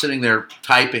it. I was sitting there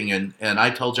typing, and I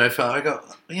told you I go,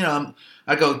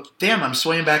 damn, I'm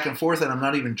swaying back and forth, and I'm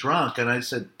not even drunk. And I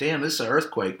said, damn, this is an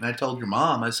earthquake. And I told your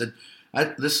mom, I said,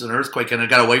 this is an earthquake. And I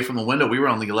got away from the window. We were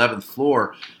on the 11th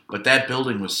floor, but that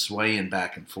building was swaying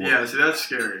back and forth. Yeah, see, that's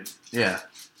scary. Yeah.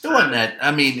 It wasn't that,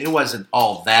 it wasn't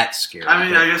all that scary. I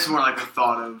guess more like the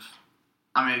thought of,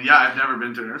 I've never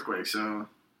been to an earthquake, so.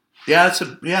 Yeah, it's a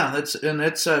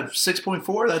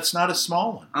 6.4. That's not a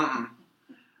small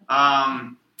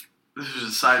one. This is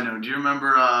a side note. Do you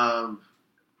remember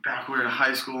back when we were in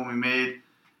high school and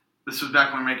this was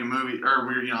back when we were making movies, or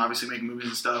we were, obviously making movies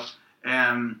and stuff,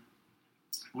 and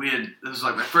this was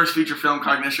like my first feature film,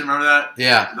 Cognition, remember that?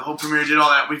 Yeah. The whole premiere, did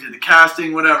all that. We did the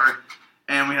casting, whatever,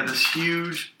 and we had this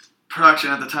huge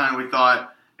production at the time, we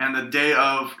thought, and the day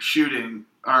of shooting,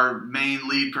 our main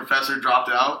lead professor dropped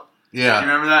out. Yeah. Do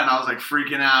you remember that? And I was like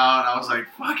freaking out. And I was like,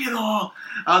 fuck it all.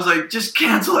 I was like, just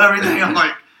cancel everything. I'm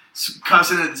like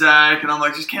cussing at Zach. And I'm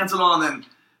like, just cancel it all. And then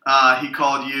he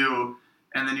called you.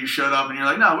 And then you showed up and you're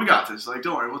like, no, we got this. Like,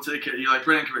 don't worry. We'll take it. You're like,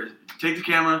 Brennan, come here. Take the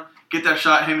camera. Get that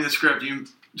shot. Hand me the script. You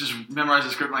just memorize the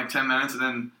script in like 10 minutes. And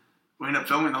then we ended up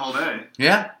filming the whole day.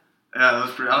 Yeah. Yeah, that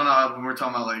was pretty. I don't know. When we were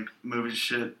talking about like movies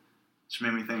shit, just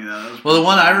made me think of that. Well, the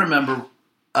one I remember,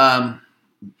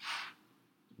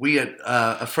 we had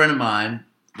a friend of mine,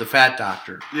 the Fat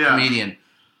Doctor, comedian,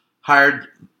 hired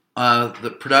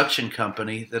the production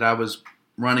company that I was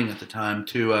running at the time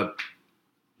to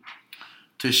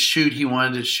shoot. He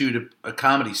wanted to shoot a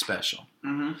comedy special.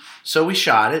 Mm-hmm. So we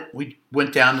shot it. We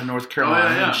went down to North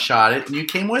Carolina and shot it, and you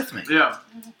came with me. Yeah.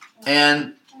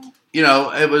 And,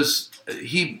 it was,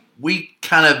 we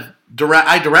kind of,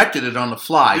 I directed it on the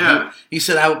fly. Yeah. He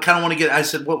said, I kind of want to I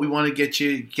said, what we want to get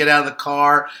you, get out of the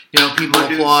car, people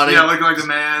applauding. Yeah, looking like the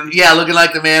man. Yeah, looking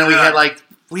like the man. Yeah.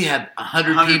 We had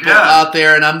 100 people out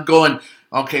there, and I'm going,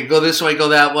 okay, go this way, go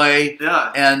that way.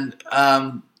 Yeah. And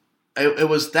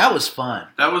that was fun.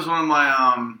 That was one of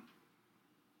my,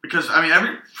 because,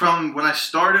 from when I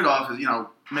started off as,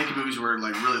 making movies were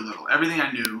like really little. Everything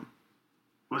I knew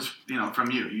was,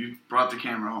 from you. You brought the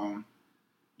camera home.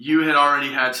 you had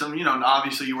already had some,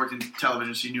 obviously you worked in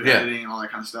television, so you knew editing and all that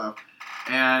kind of stuff.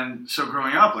 And so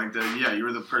growing up, like you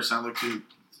were the person I looked to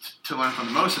learn from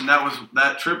the most. And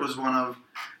that trip was one of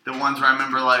the ones where I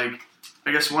remember, like,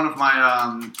 I guess one of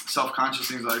my self-conscious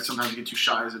things, like sometimes you get too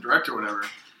shy as a director or whatever.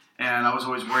 And I was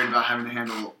always worried about having to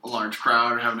handle a large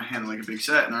crowd or having to handle like a big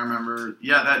set. And I remember,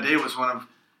 that day was one of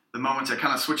the moments that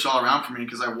kind of switched all around for me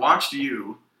because I watched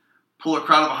you pull a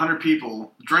crowd of 100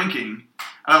 people drinking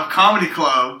out of a comedy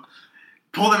club,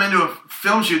 pull them into a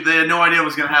film shoot they had no idea what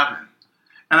was going to happen.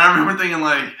 And I remember thinking,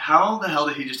 like, how the hell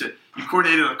did he just do? You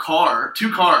coordinated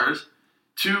two cars,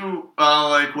 two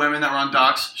like women that were on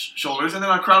Doc's shoulders, and then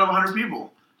a crowd of 100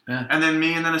 people. Yeah. And then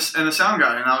me and then a sound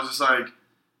guy. And I was just like,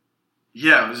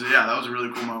 that was a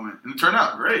really cool moment. And it turned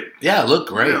out great. Yeah, it looked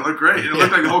great. Yeah, it looked great. It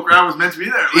looked like the whole crowd was meant to be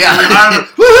there. This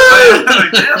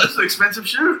is an expensive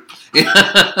shoot.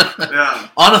 Yeah.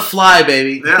 On the fly,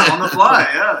 baby. Yeah, on the fly,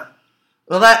 yeah.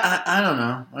 Well, I don't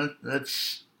know.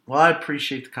 I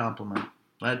appreciate the compliment.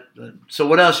 So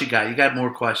what else you got? You got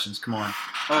more questions. Come on.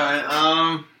 All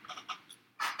right.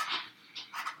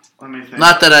 Let me think.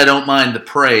 Not that I don't mind the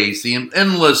praise, the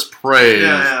endless praise.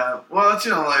 Yeah. Well, that's,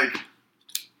 like...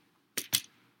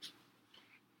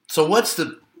 So what's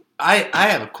I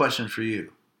have a question for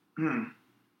you.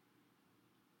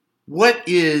 What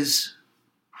do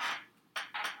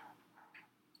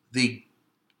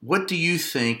you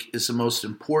think is the most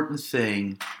important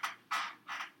thing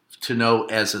to know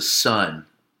as a son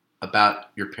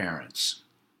about your parents?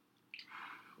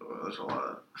 Oh, there's a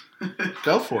lot.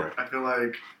 Go for it. I feel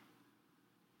like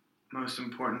most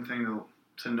important thing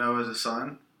to know as a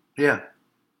son. Yeah.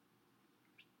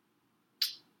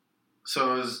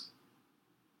 So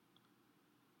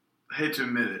I hate to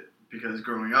admit it, because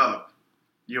growing up,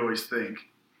 you always think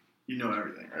you know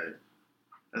everything, right?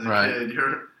 As a kid,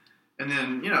 and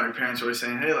then, your parents are always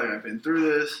saying, hey, like, I've been through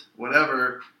this,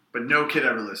 whatever, but no kid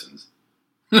ever listens.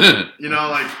 We didn't, and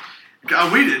I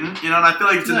feel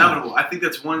like it's inevitable. I think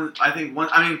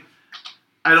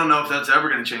I don't know if that's ever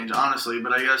going to change, honestly,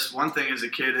 but I guess one thing as a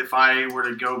kid, if I were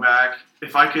to go back,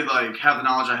 if I could, like, have the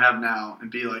knowledge I have now and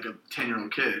be, like, a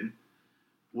 10-year-old kid,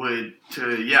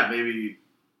 maybe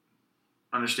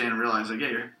understand and realize, like,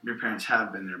 yeah, your parents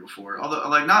have been there before. Although,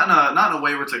 like, not in a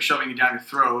way where it's, like, shoving you down your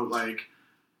throat, like,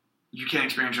 you can't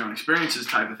experience your own experiences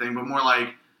type of thing, but more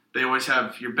like they always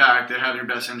have your back, they have your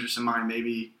best interest in mind.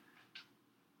 Maybe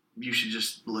you should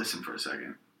just listen for a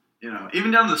second.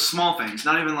 Even down to the small things,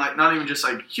 not even just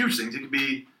like huge things. It could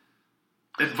be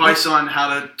advice on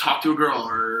how to talk to a girl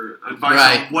or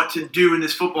advice on what to do in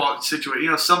this football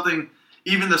situation. Something,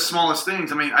 even the smallest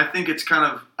things. I mean, I think it's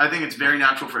very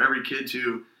natural for every kid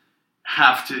to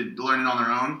have to learn it on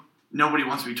their own. Nobody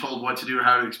wants to be told what to do or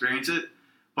how to experience it,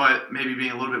 but maybe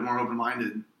being a little bit more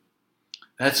open-minded.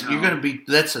 That's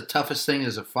the toughest thing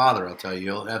as a father, I'll tell you.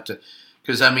 You'll have to,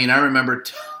 because I remember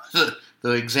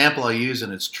the example I use,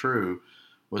 and it's true,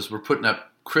 was we're putting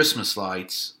up Christmas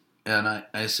lights, and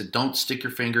I said, don't stick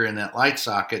your finger in that light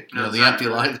socket, the empty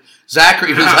light.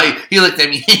 Zachary was like, he looked at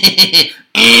me,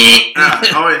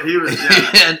 he was,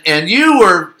 and you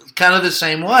were kind of the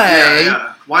same way.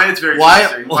 Yeah. Wyatt's very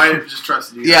trusting. Wyatt just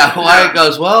trusted you. Yeah, Wyatt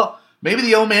goes, well, maybe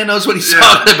the old man knows what he's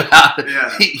talking about.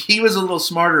 Yeah. He was a little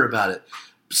smarter about it.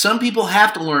 Some people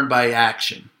have to learn by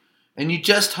action, and you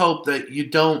just hope that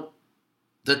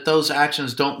that those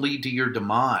actions don't lead to your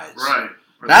demise. Right.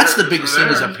 That's the biggest thing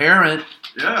as a parent.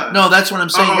 Yeah. No, that's what I'm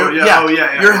saying.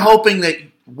 You're hoping that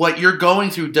what you're going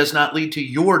through does not lead to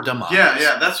your demise.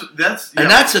 Yeah. That's. And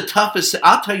that's the toughest.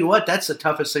 I'll tell you what. That's the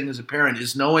toughest thing as a parent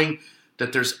is knowing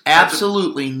that there's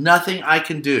absolutely nothing I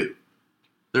can do.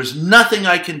 There's nothing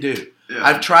I can do. Yeah.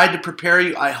 I've tried to prepare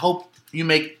you. I hope you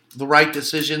make the right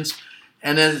decisions.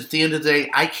 And then at the end of the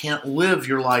day, I can't live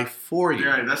your life for you.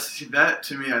 Yeah, that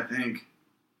to me, I think,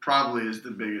 probably is the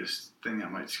biggest thing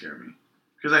that might scare me.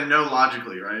 Because I know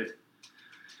logically, right?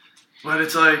 But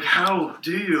it's like, how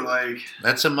do you, like...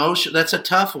 That's emotion. That's a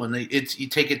tough one. You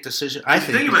take a decision.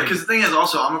 Think about it, because the thing is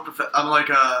also, I'm like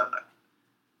a...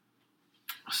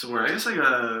 What's the word? I guess like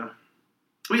a...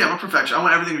 Well, yeah, I'm a perfectionist. I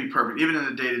want everything to be perfect, even in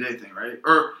the day-to-day thing, right?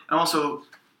 And also,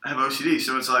 I have OCD,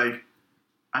 so it's like,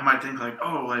 I might think like,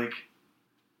 oh, like,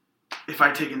 if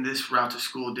I'd taken this route to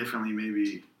school differently,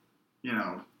 maybe, he would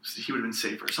have been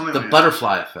safer. Something like that. The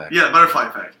butterfly effect. Yeah, the butterfly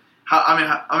effect.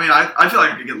 I feel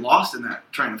like I could get lost in that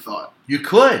train of thought. You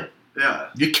could. Yeah.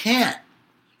 You can't.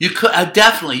 You could.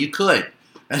 Definitely, you could.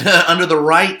 Under the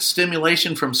right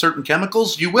stimulation from certain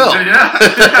chemicals, you will. Yeah.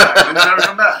 And never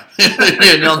come back.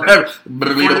 You'll never.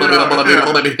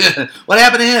 What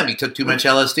happened to him? He took too much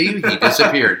LSD. He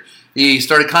disappeared. He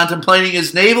started contemplating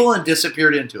his navel and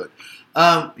disappeared into it.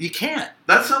 You can't.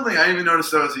 That's something I even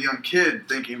noticed though as a young kid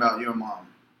thinking about you and mom.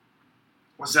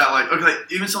 Was that like, okay,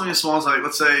 like, even something as small as like,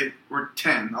 let's say we're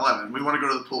 10, 11, we want to go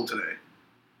to the pool today.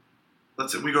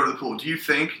 Let's say we go to the pool. Do you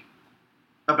think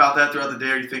about that throughout the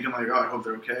day? Are you thinking like, oh, I hope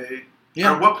they're okay?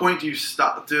 Yeah. Or at what point do you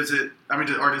stop? Or does it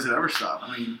ever stop?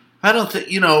 I mean, I don't think,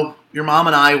 your mom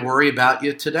and I worry about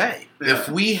you today. Yeah. If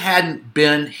we hadn't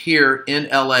been here in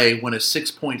LA when a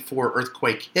 6.4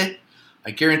 earthquake hit, I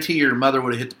guarantee your mother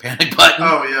would have hit the panic button.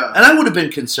 oh yeah, And I would have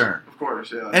been concerned. of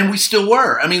course, yeah. And we still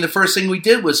were. I mean, the first thing we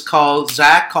did was call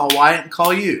Zach, call Wyatt, and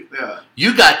call you. yeah.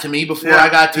 You got to me before Yeah. I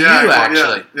got to Yeah, you, yeah,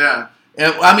 actually. Yeah.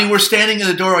 And, I mean, we're standing in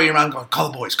the doorway, your mom going, call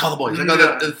the boys, call the boys. I go,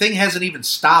 Yeah. the thing hasn't even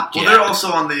stopped Well, yet. they're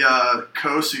also on the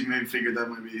coast, so you maybe figured that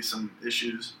might be some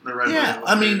issues. They're right Yeah, away.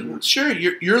 I mean, sure,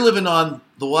 you're living on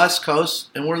the West Coast,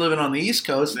 and we're living on the East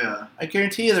Coast. Yeah. I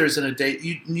guarantee you there isn't a day,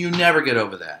 you never get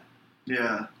over that.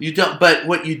 Yeah. You don't. But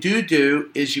what you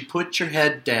do is you put your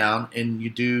head down and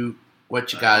you do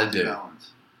what you got to do.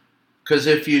 Balance. Because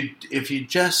if you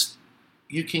just,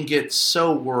 you can get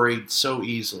so worried so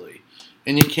easily,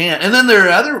 and you can't. And then there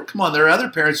are other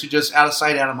parents who just out of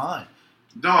sight, out of mind.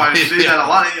 No, I see that a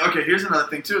lot. Okay, here's another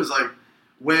thing too. Is like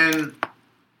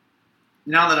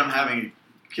now that I'm having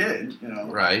a kid,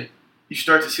 Right. you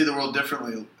start to see the world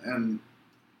differently, and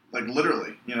like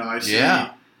literally, I see.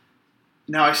 Yeah.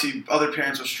 Now I see other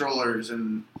parents with strollers,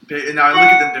 and now I look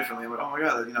at them differently. I'm like, oh my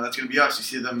god, that's going to be us. You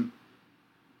see them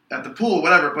at the pool,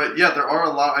 whatever. But yeah, there are a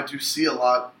lot. I do see a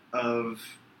lot of,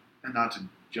 and not to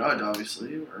judge,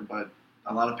 obviously, but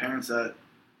a lot of parents that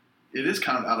it is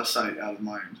kind of out of sight, out of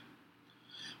mind.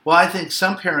 Well, I think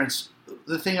some parents,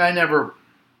 the thing I never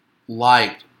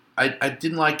liked, I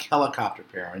didn't like helicopter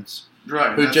parents.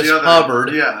 Right. Who that's just the other,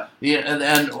 hovered. Yeah. Yeah,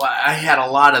 and I had a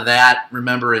lot of that,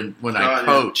 remember, when I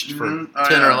coached for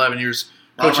 10 or 11 years.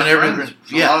 Coaching everything.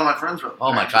 Yeah. A lot of my friends were.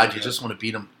 Oh my God, you just want to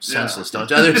beat them senseless, don't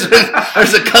you?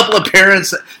 There's a couple of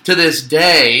parents to this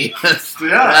day,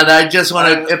 and I just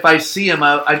want to, if I see them,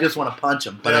 I just want to punch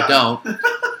them, but I don't.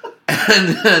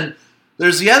 And then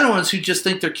there's the other ones who just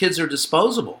think their kids are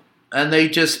disposable, and they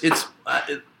just,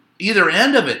 either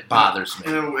end of it bothers me.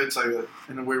 It's like,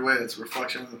 in a weird way, it's a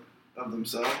reflection of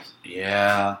themselves.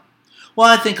 Yeah. Well,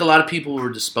 I think a lot of people were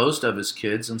disposed of as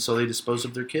kids, and so they dispose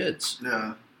of their kids.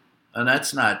 Yeah. And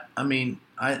that's not, I mean,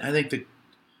 I think that,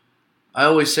 I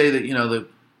always say that,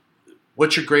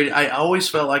 what's your great, I always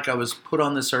felt like I was put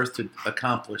on this earth to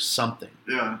accomplish something.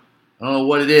 Yeah. I don't know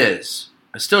what it is.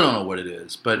 I still don't know what it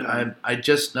is, but Yeah. I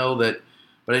just know that,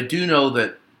 but I do know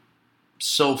that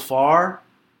so far,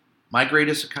 my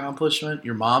greatest accomplishment,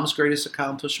 your mom's greatest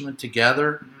accomplishment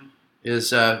together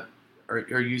is, are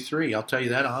you three. I'll tell you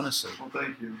that honestly. Well,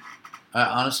 thank you. I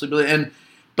honestly believe,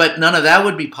 but none of that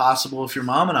would be possible if your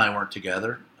mom and I weren't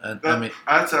together. I mean,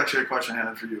 that's actually a question I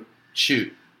had for you.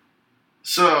 shoot.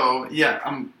 So, yeah,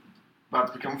 I'm about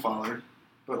to become a father,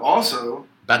 but also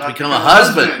About to become a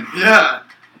husband. Yeah.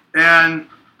 And,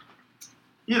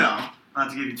 not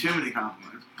to give you too many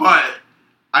compliments, but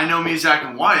I know me, Zach,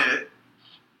 and Wyatt,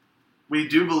 we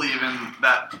do believe in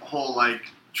that whole,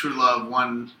 true love,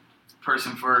 one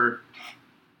person for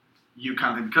you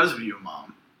kind of because of you and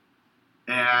mom.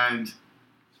 And...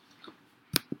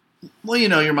 Well,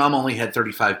 your mom only had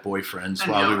 35 boyfriends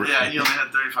while we were... Yeah, you only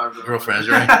had 35 girlfriends,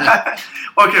 right?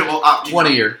 Okay, well... 1 a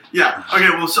year. Yeah. Okay,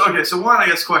 well, so one, I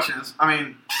guess, question is, I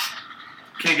mean,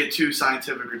 can't get too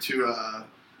scientific or too, I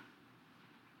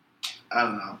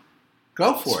don't know.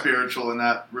 Go for spiritual in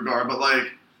that regard, but,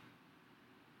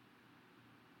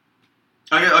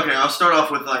 okay, I'll start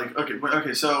off with,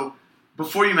 okay, so,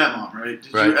 before you met mom, right?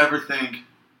 Did you ever think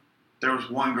there was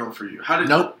one girl for you?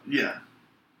 Nope. Yeah.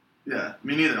 Yeah,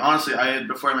 me neither. Honestly,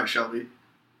 before I met Shelby,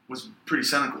 was pretty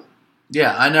cynical.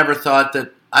 Yeah, I never thought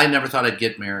I'd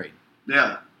get married.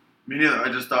 Yeah, me neither.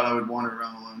 I just thought I would wander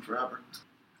around alone forever.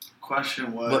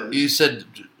 Question was... But you said,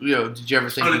 did you ever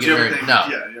think you'd did get you ever married? think... No.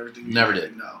 Yeah, you ever think you'd Never get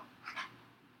did. married? No.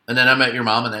 And then I met your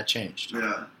mom and that changed.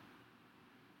 Yeah.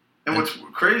 And what's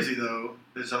crazy, though,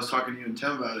 is I was talking to you and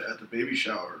Tim about it at the baby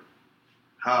shower,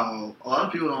 how a lot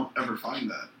of people don't ever find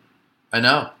that. I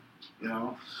know.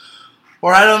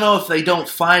 Or I don't know if they don't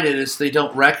find it, it's they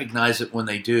don't recognize it when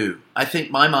they do. I think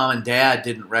my mom and dad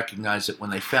didn't recognize it when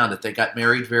they found it. They got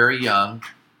married very young.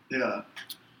 Yeah.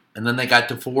 And then they got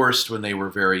divorced when they were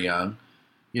very young.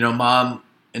 Mom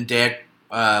and dad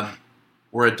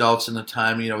were adults in the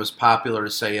time. It was popular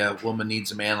to say a woman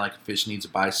needs a man like a fish needs a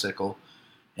bicycle.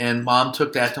 And mom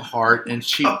took that to heart. And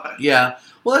she, yeah.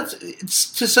 Well,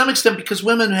 it's to some extent because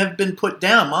women have been put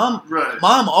down.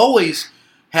 Mom always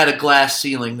had a glass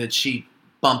ceiling that she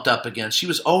bumped up against. She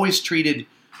was always treated,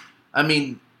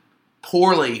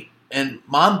 poorly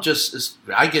Mom just is,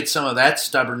 I get some of that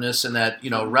stubbornness and that,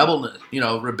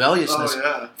 rebelliousness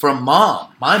from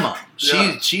Mom, my mom.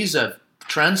 She's a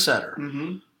trendsetter.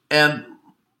 Mm-hmm. And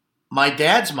my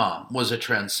dad's mom was a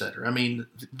trendsetter. I mean,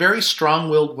 very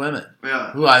strong-willed women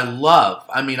who I love.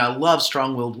 I mean, I love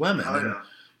strong-willed women. Oh, and,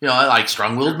 I like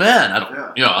strong-willed men. I don't,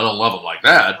 I don't love them like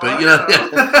that, but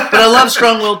but I love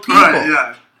strong-willed people. Right,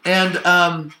 yeah.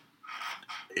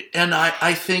 And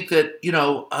I think that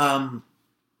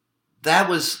that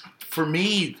was for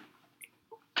me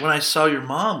when I saw your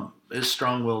mom as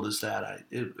strong-willed as that.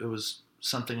 It was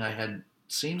something I hadn't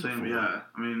seen before. Yeah,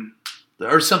 I mean,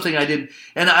 or something I didn't.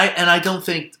 And I don't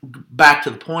think, back to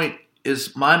the point,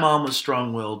 is my mom was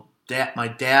strong-willed. My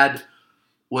dad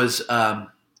was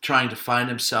trying to find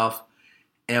himself,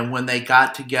 and when they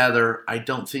got together, I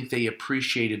don't think they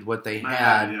appreciated what they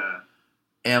had.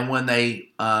 And when they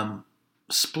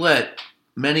split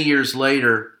many years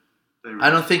later, I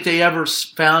don't think they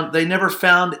never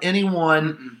found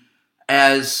anyone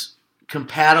as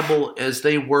compatible as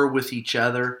they were with each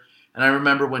other. And I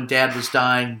remember when Dad was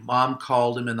dying, Mom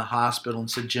called him in the hospital and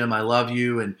said, "Jim, I love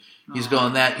you." And he's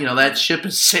going, that ship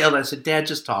has sailed. I said, "Dad,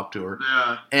 just talk to her."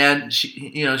 Yeah. And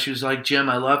she was like, "Jim,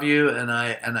 I love you, and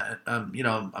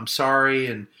I'm sorry."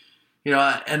 And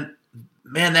and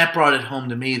man, that brought it home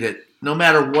to me that no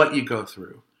matter what you go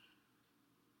through,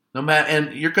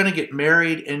 and you're going to get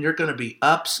married, and you're going to be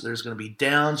ups. There's going to be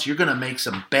downs. You're going to make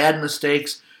some bad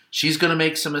mistakes. She's going to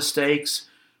make some mistakes.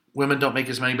 Women don't make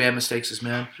as many bad mistakes as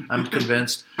men, I'm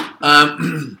convinced.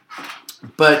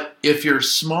 But if you're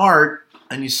smart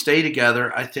and you stay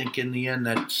together, I think in the end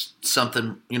that's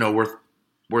something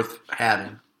worth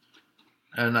having.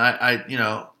 And I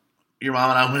your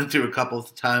mom and I went through a couple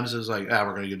of times. It was like,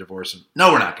 we're going to get divorced.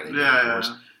 No, we're not going to get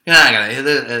divorced. You're not going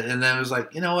to. And then it was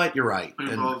like, you know what? You're right.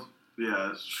 We're both,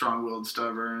 strong-willed,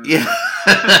 stubborn. Yeah.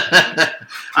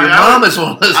 Your mom is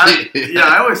one of those.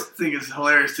 I always think it's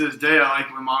hilarious to this day. I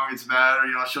like when Mom gets mad,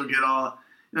 or she'll get all,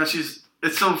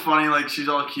 it's so funny. Like she's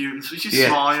all cute and she's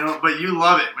small, but you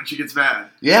love it when she gets mad.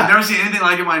 Yeah. I've never seen anything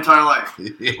like it in my entire life.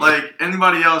 Like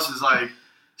anybody else is like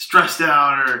stressed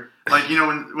out or like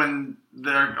when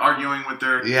they're arguing with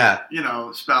their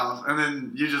spouse, and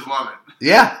then you just love it.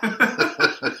 Yeah.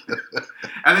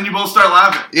 And then you both start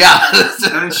laughing. Yeah.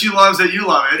 And then she loves it, you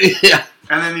love it. Yeah.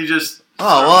 And then you just.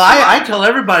 Oh, well, I tell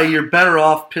everybody you're better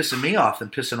off pissing me off than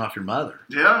pissing off your mother.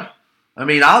 Yeah. I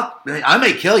mean, I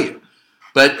may kill you,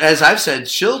 but as I've said,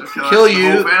 she'll kill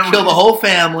you, kill the whole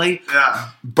family,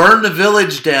 burn the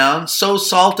village down, sow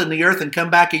salt in the earth, and come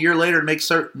back a year later and make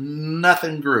certain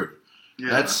nothing grew.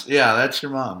 Yeah. That's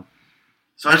your mom.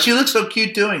 So and she looks so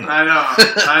cute doing it. I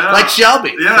know. Like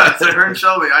Shelby. Yeah, it's like her and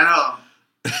Shelby. I know.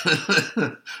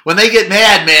 When they get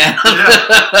mad, man.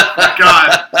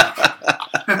 God.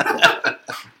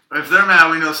 If they're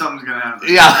mad, we know something's going to happen.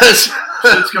 Yeah.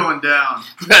 Shit's going down.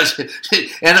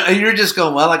 And you're just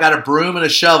going, well, I got a broom and a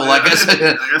shovel. I guess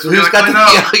we got to clean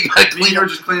up. Me and you were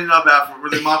just cleaning up after. We're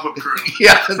the mop-up crew.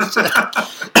 Yeah.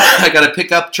 I got a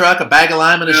pickup truck, a bag of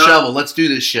lime, and a shovel. Let's do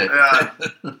this shit. Yeah.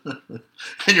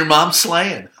 And your mom's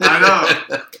slaying. I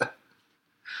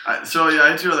know. So, I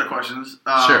had two other questions.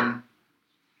 Sure.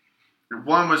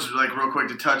 One was like real quick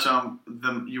to touch on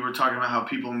you were talking about how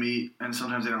people meet and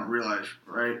sometimes they don't realize,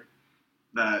 right,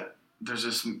 that there's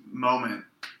this moment,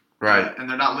 right, and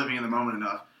they're not living in the moment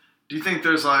enough. Do you think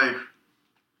there's like,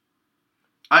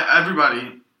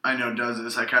 everybody I know does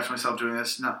this. I catch myself doing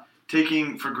this, not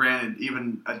taking for granted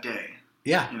even a day.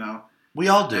 Yeah, we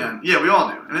all do. And, we all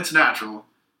do, and it's natural.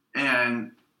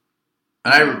 And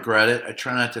I regret it. I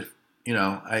try not to,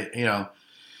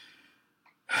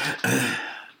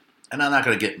 and I'm not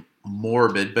going to get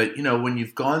morbid, but, when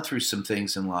you've gone through some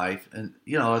things in life and,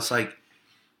 it's like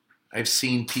I've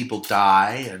seen people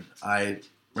die. And I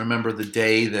remember the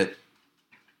day that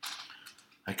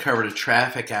I covered a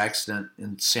traffic accident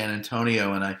in San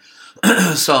Antonio, and I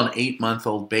saw an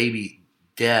 8-month-old baby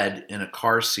dead in a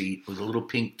car seat with a little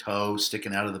pink toe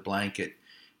sticking out of the blanket.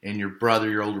 And your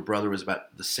older brother, was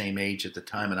about the same age at the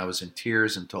time. And I was in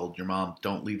tears and told your mom,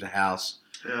 don't leave the house.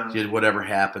 Yeah. Whatever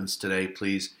happens today,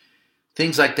 please.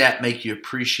 Things like that make you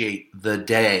appreciate the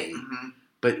day. Mm-hmm.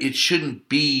 But it shouldn't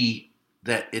be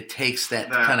that it takes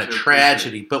that kind of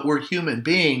tragedy. But we're human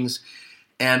beings,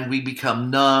 and we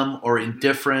become numb or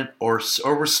indifferent or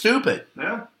we're stupid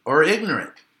or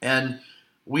ignorant. And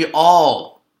we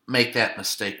all make that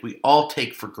mistake. We all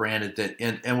take for granted that,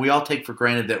 and we all take for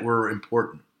granted that we're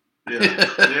important. Yeah.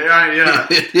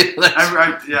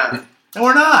 And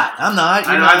we're not. I'm not.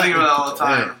 I think about it all the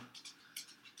time.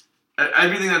 Yeah.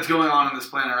 Everything that's going on this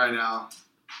planet right now.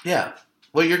 Yeah.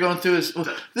 What you're going through is,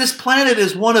 this planet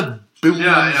is one of billions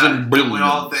Yeah. and billions. We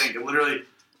all think. Literally,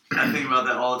 I think about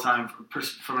that all the time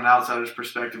from an outsider's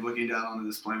perspective, looking down onto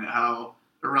this planet, how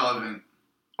irrelevant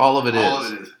all of it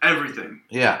is. Everything.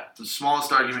 Yeah. The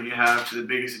smallest argument you have to the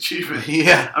biggest achievement.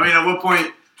 Yeah. I mean, at what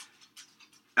point?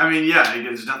 I mean, yeah,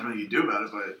 there's nothing you can do about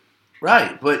it, but.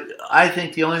 Right, but I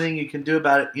think the only thing you can do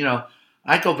about it,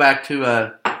 I go back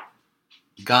to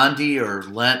Gandhi or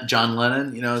John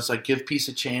Lennon, it's like give peace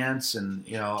a chance and,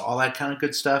 all that kind of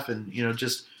good stuff. And,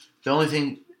 just the only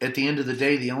thing, at the end of the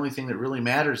day, the only thing that really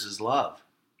matters is love.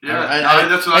 Yeah,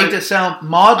 I hate to sound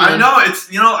maudlin. I know,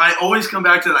 it's, I always come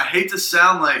back to it. I hate to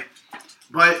sound like,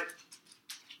 but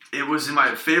it was in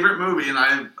my favorite movie, and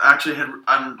I'm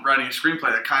writing a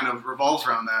screenplay that kind of revolves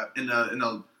around that in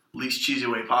the least cheesy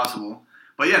way possible.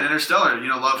 But yeah, in Interstellar,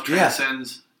 love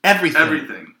transcends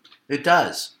everything. It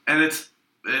does. And it's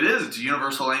a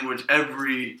universal language.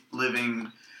 Every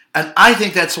living. And I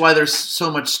think that's why there's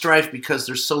so much strife, because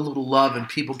there's so little love and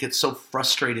people get so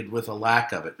frustrated with a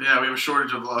lack of it. Yeah, we have a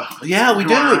shortage of love. Yeah, we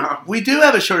do. We do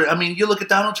have a shortage. I mean, you look at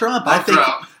Donald Trump. I think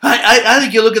Trump. I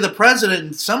think you look at the president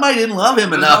and somebody didn't love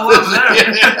him enough. No love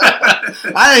there.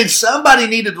 I think somebody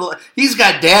needed to. He's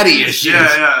got daddy issues.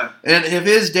 Yeah. And if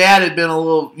his dad had been a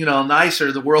little,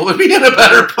 nicer, the world would be in a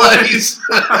better place.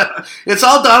 It's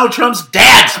all Donald Trump's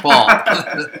dad's fault.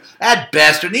 That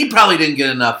bastard. He probably didn't get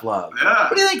enough love. Yeah.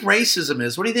 What do you think racism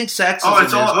is? What do you think sexism Oh,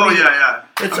 it's all. is? Yeah.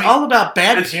 It's all about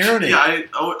bad parenting. Yeah,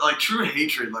 like true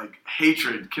hatred. Like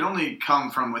hatred can only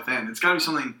come from within. It's got to be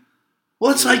something.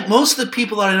 Well, it's like most of the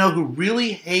people that I know who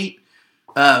really hate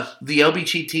the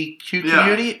LGBTQ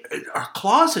community are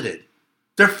closeted.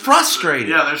 They're frustrated.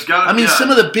 Yeah, there's got. I mean,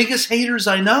 some of the biggest haters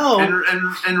I know, and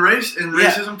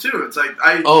racism too. It's like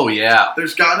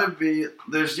There's got to be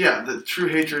the true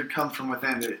hatred comes from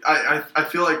within. I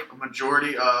feel like a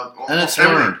majority of and it's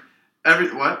learned.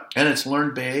 And it's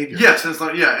learned behavior. Yes, it's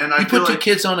like and you put two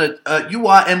kids on and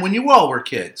when you all were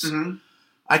kids, mm-hmm.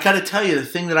 I got to tell you the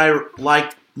thing that I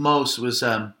liked most was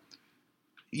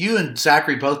you and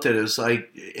Zachary both did. It was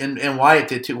like and Wyatt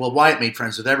did too. Well, Wyatt made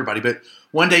friends with everybody, but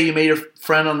one day you made a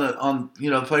friend on the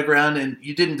playground, and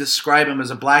you didn't describe him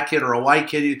as a black kid or a white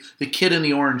kid. The kid in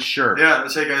the orange shirt. Yeah,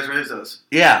 that's how guys raised us.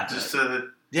 Yeah, it's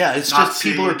just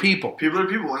people are people. People are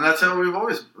people, and that's how we've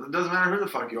always. It doesn't matter who the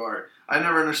fuck you are. I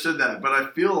never understood that, but I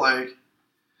feel like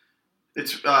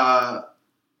it's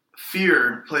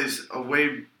fear plays a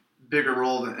way bigger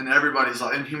role in everybody's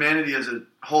life, in humanity as a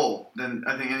whole, than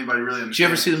I think anybody really understands. Did you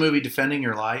ever see the movie Defending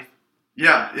Your Life?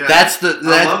 Yeah. That's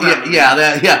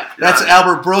That's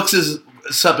Albert Brooks's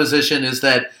supposition, is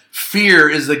that fear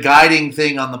is the guiding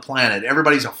thing on the planet.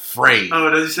 Everybody's afraid. Oh,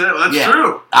 does he say that? Well, that's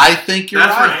true. I think you're right.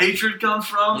 That's where hatred comes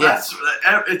from. Yeah.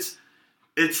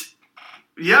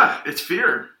 It's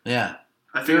fear. Yeah.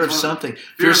 I fear of something.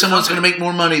 Fear someone's going to make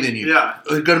more money than you. Yeah.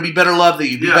 Going to be better loved than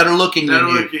you. Be better looking than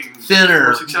you.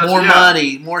 Thinner. More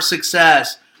money. More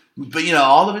success. But,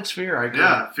 all of it's fear. I agree.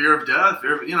 Yeah. Fear of death.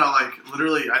 Fear of,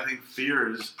 literally, I think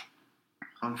fear is,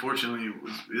 unfortunately,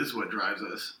 is what drives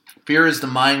us. Fear is the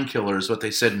mind killer, is what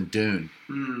they said in Dune.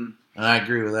 Mm. And I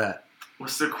agree with that.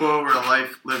 What's the quote where a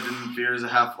life lived in fear is a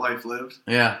half life lived?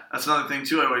 Yeah. That's another thing,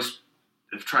 too, I always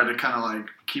have tried to kind of,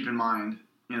 keep in mind,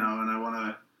 and I want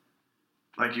to,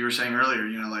 like you were saying earlier,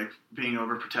 being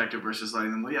overprotective versus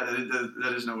letting them. Well, yeah,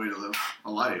 that is no way to live a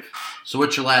life. So,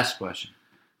 what's your last question?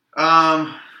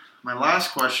 My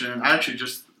last question, I actually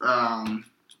just last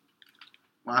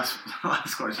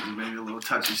question is maybe a little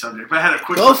touchy subject, but I had a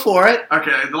quick. Go for it.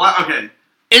 Okay. Okay.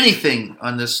 Anything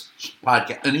on this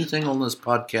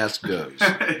podcast goes.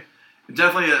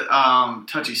 Definitely a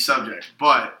touchy subject,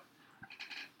 but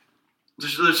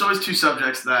there's always two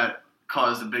subjects that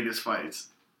cause the biggest fights.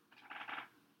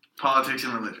 Politics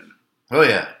and religion. Oh,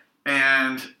 yeah.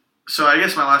 And so I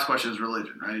guess my last question is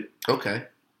religion, right? Okay.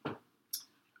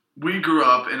 We grew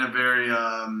up in a very,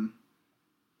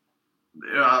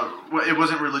 it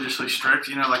wasn't religiously strict,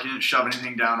 you didn't shove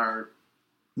anything down our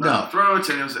throats,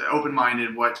 and it was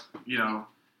open-minded what,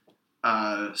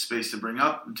 space to bring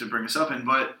us up in.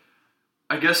 But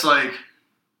I guess,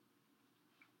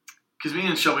 because me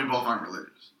and Shelby both aren't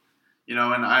religious. And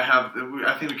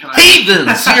I think we kind of...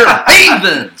 Heathens! You're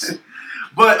heathens!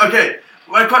 But, okay,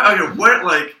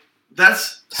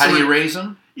 that's... How do you raise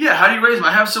them? Yeah, how do you raise them?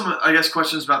 I have some,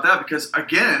 questions about that because,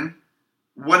 again,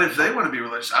 what if they want to be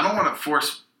religious? I don't want to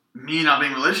force me not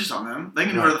being religious on them. They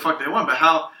can do whatever the fuck they want, but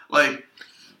how,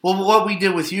 Well, what we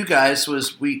did with you guys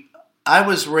was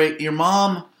your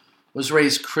mom was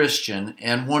raised Christian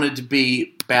and wanted to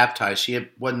be baptized. She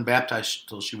wasn't baptized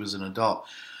until she was an adult.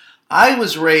 I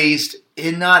was raised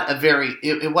in not a very,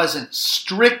 it wasn't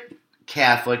strict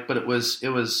Catholic, but it was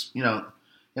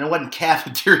and it wasn't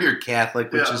cafeteria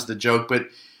Catholic, which is the joke, but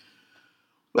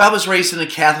I was raised in a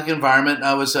Catholic environment.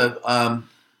 I was an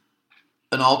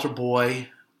altar boy,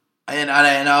 and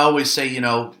I always say,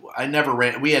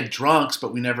 we had drunks,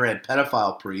 but we never had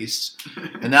pedophile priests.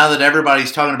 And now that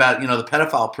everybody's talking about, the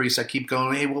pedophile priests, I keep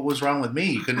going, hey, what was wrong with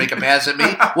me? You couldn't make a pass at me?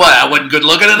 What, I wasn't good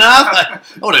looking enough? I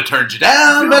would have turned you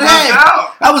down, but hey,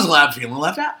 I was feeling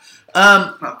left out.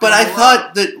 But I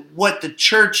thought that what the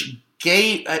church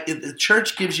the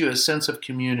church gives you a sense of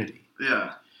community.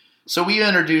 Yeah. So we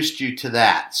introduced you to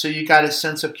that. So you got a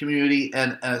sense of community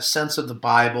and a sense of the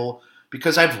Bible,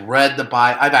 because I've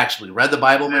actually read the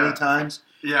Bible many times.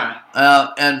 Yeah.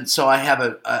 And so I have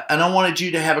and I wanted you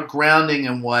to have a grounding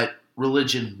in what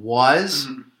religion was,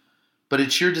 but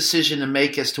it's your decision to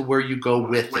make as to where you go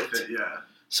with it. Yeah.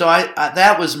 So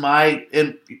that was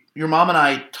and your mom and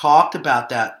I talked about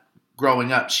that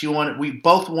growing up. We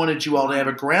both wanted you all to have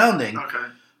a grounding. Okay.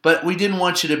 But we didn't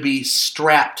want you to be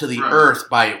strapped to the earth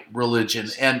by religion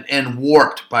and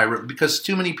warped because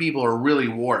too many people are really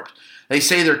warped. They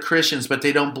say they're Christians, but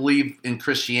they don't believe in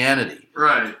Christianity.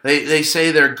 Right. They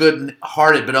say they're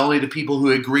good-hearted, but only to people who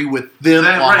agree with them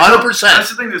 100%. That's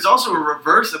the thing. There's also a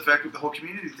reverse effect with the whole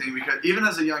community thing, because even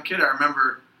as a young kid, I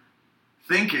remember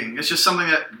thinking, it's just something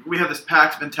that we have this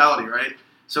pact mentality, right?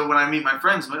 So when I meet my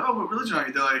friends, I'm like, oh, what religion are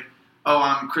you? They're like, oh,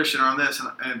 I'm Christian or I'm this,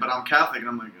 but I'm Catholic. And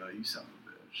I'm like, oh, you son of a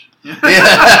bitch.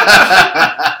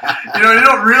 You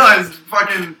don't realize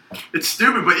it's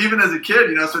stupid, but even as a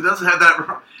kid, so it doesn't have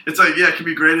that. It's like, yeah, it can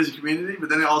be great as a community, but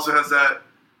then it also has that.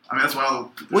 I mean, that's why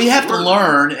all the. Well, you have to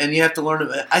learn, and you have to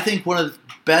learn. I think one of the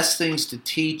best things to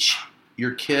teach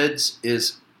your kids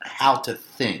is how to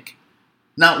think,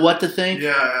 not what to think.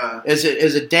 Yeah. As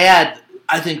a dad,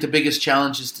 I think the biggest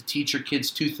challenge is to teach your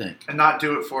kids to think and not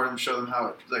do it for them. Show them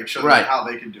how them how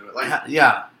they can do it. Like,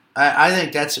 yeah, I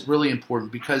think that's really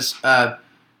important because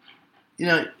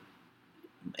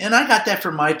and I got that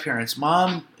from my parents.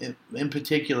 Mom, in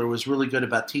particular, was really good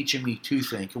about teaching me to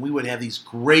think, and we would have these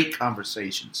great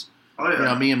conversations. Oh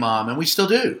yeah. Me and Mom, and we still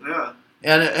do. Yeah.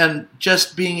 And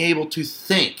just being able to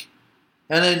think,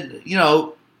 and then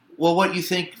what you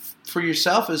think for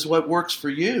yourself is what works for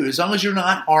you, as long as you're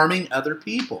not harming other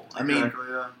people. I mean,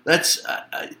 that's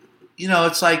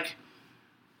it's like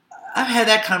I've had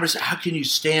that conversation. How can you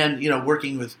stand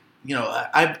working with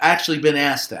I've actually been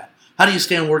asked that. How do you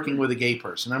stand working with a gay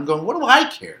person? I'm going, what do I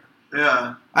care?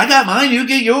 Yeah. I got mine, you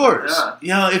get yours.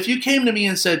 Yeah. If you came to me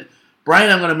and said, Brian,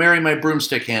 I'm going to marry my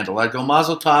broomstick handle, I'd go,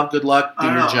 Mazel tov, good luck, do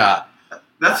your job.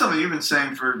 That's something you've been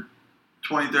saying for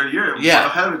 20, 30 years. Yeah.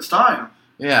 Ahead of its time.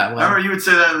 Yeah. Well, I remember you would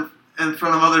say that in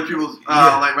front of other people's,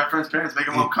 like my friends' parents, make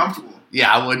them uncomfortable.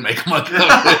 Yeah, I wouldn't make them uncomfortable.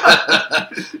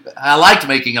 I liked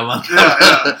making them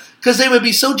uncomfortable. Because they would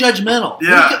be so judgmental.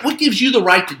 Yeah. What gives you the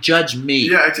right to judge me?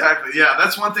 Yeah, exactly. Yeah,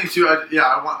 that's one thing too. I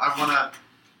want to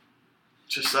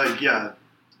just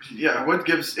what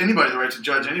gives anybody the right to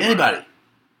judge anybody? Anybody.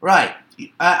 Right.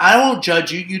 I won't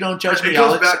judge you. You don't judge me. It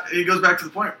goes back to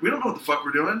the point. We don't know what the fuck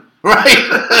we're doing. Right.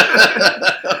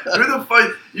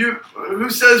 Who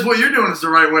says what you're doing is the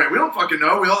right way? We don't fucking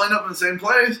know. We all end up in the same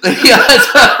place. Yeah,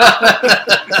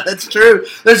 that's true.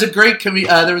 There was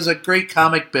a great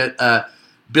comic bit,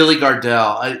 Billy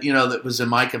Gardell, that was in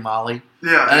Mike and Molly.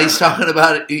 Yeah. And he's talking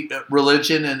about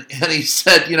religion, and he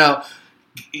said,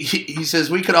 he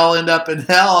says we could all end up in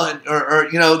hell,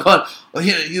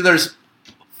 there's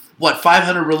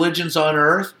 500 religions on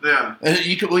earth? Yeah. And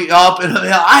we all up in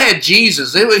hell. I had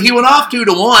Jesus. He went off 2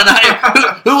 to 1.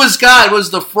 Who was God?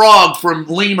 Was the frog from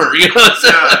Lemur?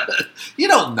 Yeah. You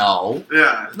don't know.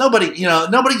 Yeah.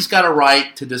 Nobody's got a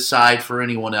right to decide for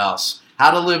anyone else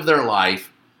how to live their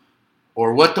life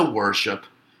or what to worship.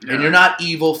 Yeah. And you're not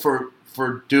evil for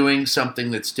doing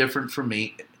something that's different from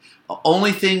me. The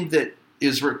only thing that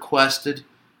is requested,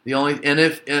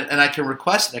 and I can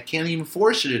request it, I can't even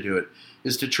force you to do it,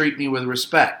 is to treat me with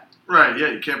respect. Right, yeah,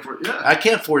 you can't force. Yeah. I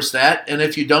can't force that, and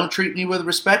if you don't treat me with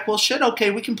respect, well, shit, okay,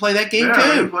 we can play that game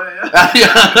too.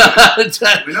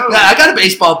 We know. I got a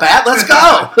baseball bat. Let's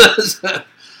go.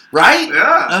 Right?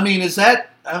 Yeah. I mean, is that?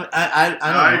 I don't know.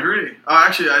 I agree.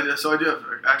 Actually, I do have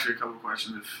a couple of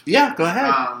questions. Yeah, go ahead.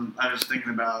 I was thinking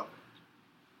about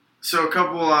a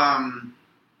couple.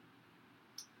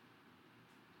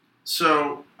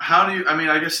 So how do you? I mean,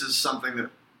 I guess this is something that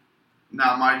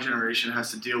now my generation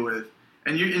has to deal with,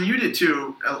 and you did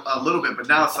too a little bit, but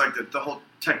now it's like the whole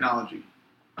technology,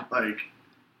 like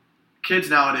kids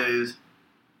nowadays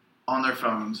on their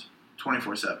phones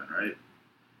 24/7, right?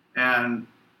 And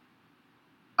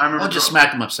I remember I'll just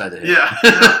smack them upside the head. Yeah.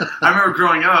 I remember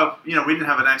growing up, we didn't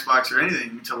have an Xbox or anything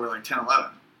until we were like 10,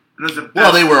 11.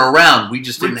 Well, they were around. We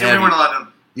just didn't have. We weren't allowed to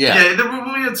Yeah,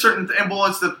 we had certain, and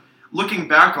well, looking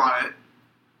back on it,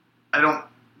 I don't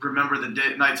remember the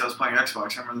nights I was playing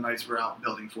Xbox. I remember the nights we were out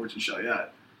building Forts and Chauliette.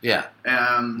 Yeah.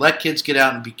 And let kids get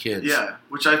out and be kids. Yeah,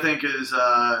 which I think is,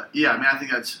 I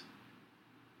think that's.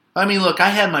 I mean, look, I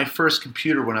had my first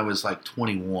computer when I was like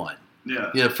 21.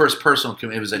 Yeah. The first personal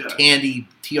computer. It was a Tandy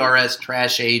TRS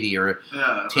Trash 80 or a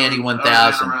Tandy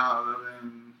 1000.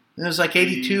 It was like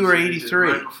 82 or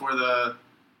 83. Right before the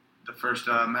first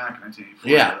Mac 1984.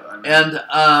 Yeah. And,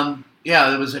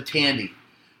 it was a Tandy.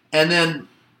 And then,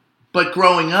 but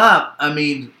growing up, I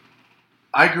mean,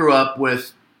 I grew up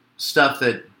with stuff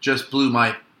that just blew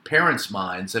my parents'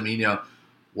 minds. I mein,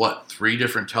 3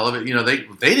 different television? They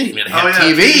didn't even have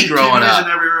TV growing up. TVs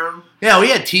in every room. Yeah, we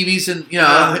had TVs in, in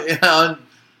our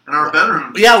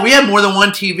bedroom. Yeah, we had more than one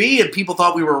TV, and people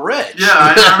thought we were rich. Yeah,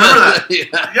 I remember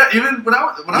that. Yeah, even when I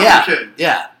was a kid.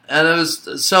 Yeah, and it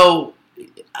was so.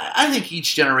 I think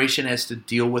each generation has to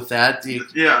deal with that.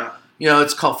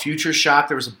 It's called future shock.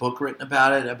 There was a book written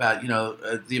about it, about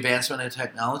the advancement of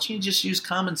technology. You just use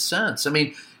common sense. I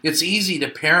mean, it's easy to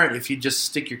parent if you just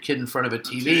stick your kid in front of a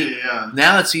TV. Yeah.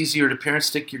 Now it's easier to parent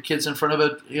stick your kids in front of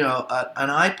an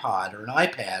iPod or an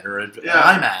iPad or an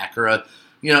iMac or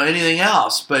anything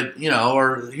else. But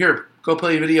or here, go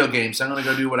play video games. I'm going to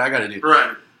go do what I got to do.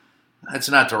 Right. That's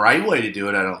not the right way to do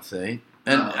it, I don't think.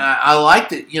 And I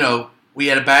liked it. We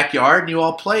had a backyard, and you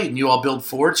all played, and you all built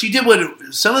forts. You did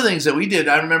some of the things that we did.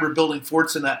 I remember building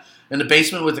forts in the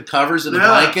basement with the covers and the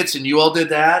blankets, and you all did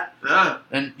that. Yeah.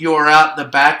 And you were out in the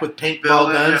back with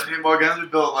paintball guns. Yeah, paintball guns. We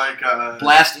built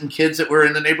blasting kids that were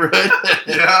in the neighborhood.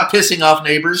 Yeah. Pissing off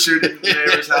neighbors. Shooting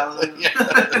neighbors' houses.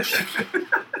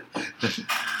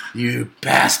 You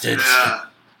bastards. Yeah.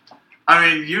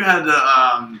 I mean, you had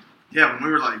the, when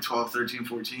we were like 12, 13,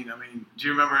 14, I mean, do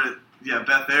you remember,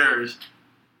 Beth Ayers?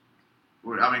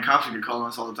 I mean, cops would get called on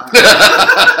us all the time.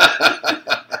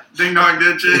 Ding dong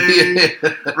ditching.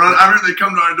 Run. I remember they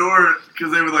come to our door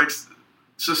because they would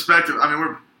suspect it. I mean,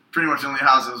 we're pretty much the only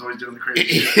house that was always doing the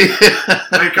crazy shit.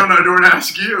 They come to our door and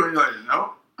ask you, and you're like,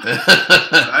 no.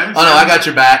 I got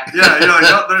your back. Yeah, you're like,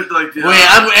 no, they're like,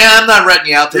 I'm not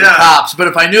renting you out to the cops, but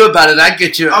if I knew about it, I'd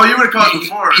get you. Oh, you would have caught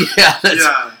before. Yeah.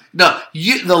 No,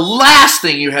 the last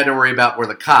thing you had to worry about were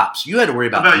the cops. You had to worry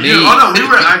about me. You. Oh, no, we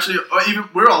were actually, we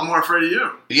were all more afraid of you.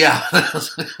 Yeah.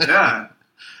 Yeah.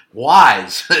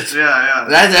 Wise. Yeah.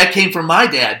 That came from my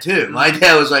dad, too. My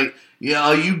dad was like,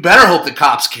 you better hope the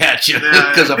cops catch you,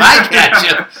 because if I catch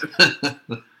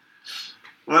you.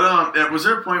 Was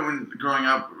there a point when growing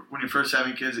up, when you're first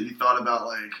having kids, that you thought about,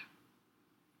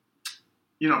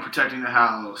 protecting the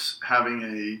house, having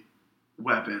a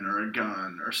weapon or a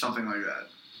gun or something like that?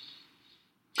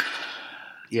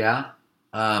 Yeah.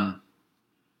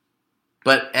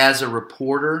 But as a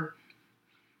reporter,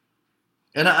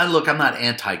 and I'm not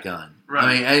anti-gun.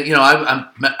 Right. I mean,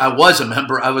 I was a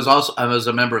member. I was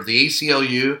a member of the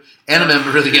ACLU and a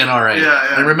member of the NRA.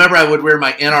 Yeah. And remember, I would wear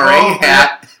my NRA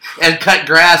hat and cut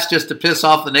grass just to piss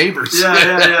off the neighbors. Yeah.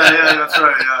 That's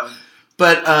right. Yeah.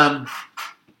 But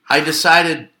I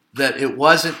decided that it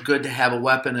wasn't good to have a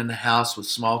weapon in the house with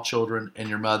small children and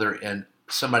your mother, and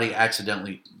somebody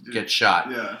accidentally get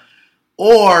shot. Yeah.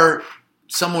 Or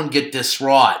someone get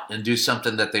distraught and do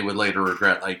something that they would later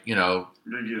regret, And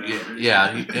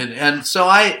so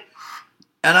I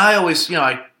always,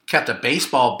 I kept a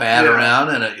baseball bat around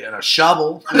and a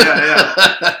shovel.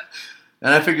 Yeah.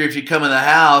 And I figure if you come in the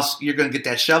house, you're going to get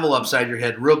that shovel upside your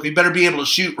head real quick. You better be able to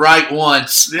shoot right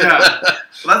once. Yeah.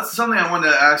 Well, that's something I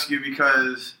wanted to ask you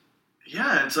because,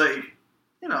 it's like,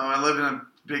 I live in a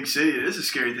big city. It is a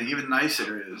scary thing. Even nice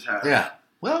areas have. Yeah.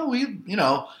 Well,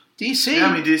 D.C.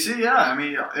 Yeah, D.C.,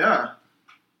 yeah.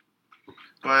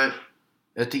 But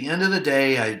at the end of the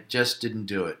day, I just didn't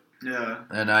do it. Yeah.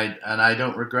 And I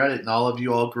don't regret it. And all of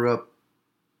you all grew up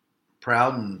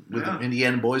proud and with the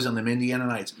Indiana boys on them Indiana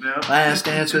nights. Yeah. Last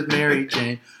Dance with Mary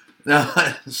Jane. No,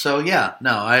 so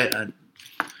I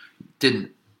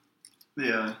didn't.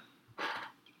 Yeah.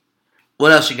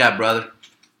 What else you got, brother?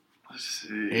 Let's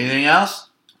see. Anything else?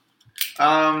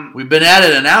 We've been at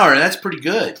it an hour, and that's pretty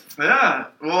good. Yeah.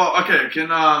 Well, okay. Do you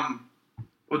have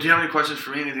any questions for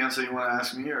me? Anything else that you want to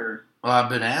ask me, or? Well, I've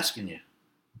been asking you.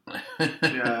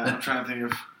 Yeah, I'm trying to think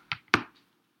of.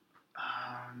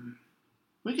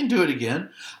 We can do it again.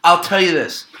 I'll tell you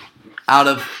this.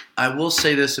 I will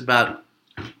say this about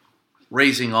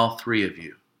raising all three of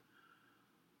you.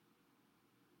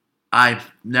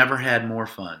 I've never had more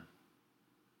fun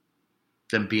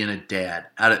than being a dad,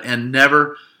 and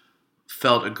never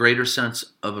felt a greater sense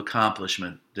of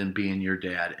accomplishment than being your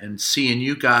dad and seeing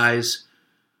you guys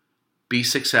be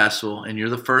successful, and you're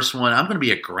the first one. I'm going to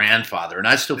be a grandfather, and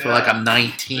I still feel like I'm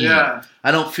 19. Yeah.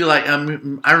 I don't feel like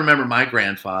I remember my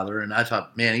grandfather, and I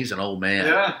thought, man, he's an old man.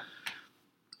 Yeah.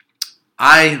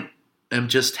 I am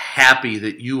just happy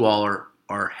that you all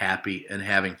are happy and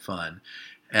having fun.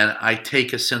 And I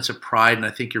take a sense of pride, and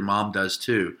I think your mom does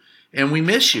too. And we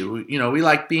miss you. You know, we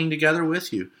like being together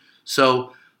with you.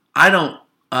 So I don't,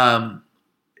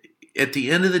 at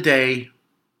the end of the day,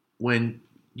 when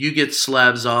you get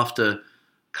slabs off to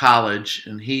college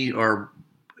and he or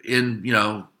in,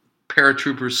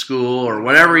 paratrooper school or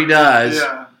whatever he does,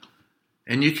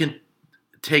 and you can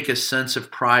take a sense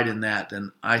of pride in that,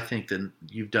 then I think then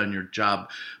you've done your job.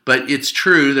 But it's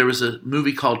true, there was a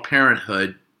movie called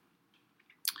Parenthood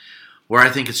where I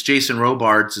think it's Jason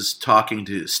Robards is talking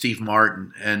to Steve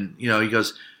Martin, and he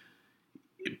goes,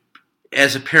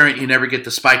 as a parent, you never get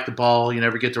to spike the ball, you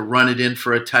never get to run it in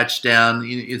for a touchdown.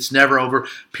 It's never over.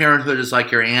 Parenthood is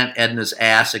like your Aunt Edna's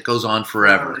ass; it goes on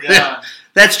forever. Yeah,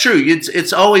 that's true.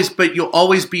 It's always, but you'll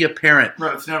always be a parent.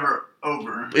 Right, it's never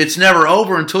over. It's never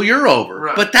over until you're over.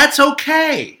 Right. But that's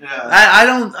okay.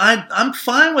 Yeah. I'm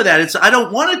fine with that. I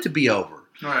don't want it to be over.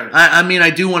 Right. I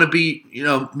do want to be,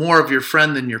 more of your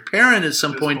friend than your parent at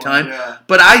some point in time. Yeah.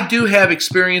 But I do have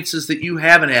experiences that you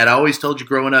haven't had. I always told you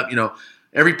growing up,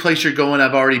 every place you're going,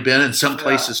 I've already been in some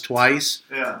places twice.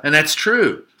 Yeah. And that's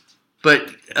true. But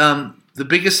the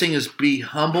biggest thing is be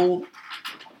humble,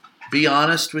 be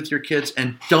honest with your kids,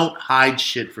 and don't hide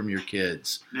shit from your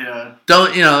kids. Yeah.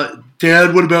 Don't,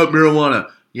 Dad, what about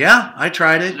marijuana? Yeah, I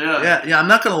tried it. Yeah. I'm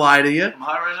not going to lie to you. I'm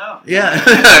high right now. Yeah.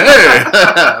 Hey,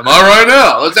 I'm all right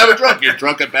now. Let's have a drunk, you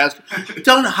drunken bastard.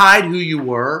 Don't hide who you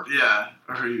were. Yeah,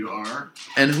 or who you are.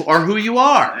 Or who you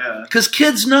are. Yeah. Because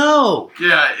kids know.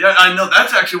 Yeah, I know.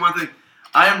 That's actually one thing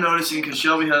I am noticing, because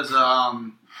Shelby has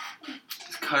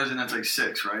his cousin that's like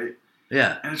 6, right?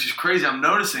 Yeah. And it's just crazy. I'm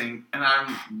noticing, and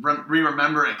I'm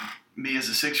remembering me as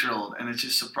a 6-year-old, and it's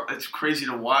just it's crazy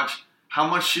to watch how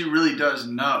much she really does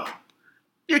know.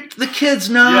 The kids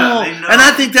know. Yeah, they know. And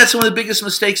I think that's one of the biggest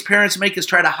mistakes parents make is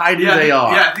try to hide who they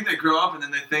are. Yeah, I think they grow up and then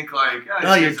they think like,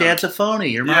 oh, your dad's a phony.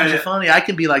 Your mom's a phony. I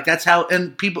can be like, that's how,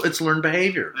 and people, it's learned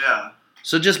behavior. Yeah.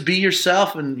 So just be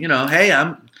yourself and, hey,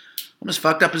 I'm as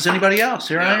fucked up as anybody else.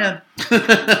 Here I am. All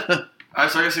right,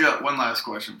 so I guess I got one last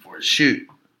question for you. Shoot.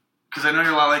 Because I know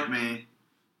you're a lot like me,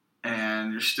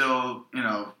 and you're still,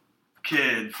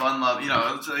 kid, fun, love,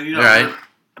 right.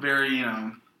 Very,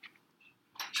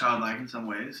 childlike in some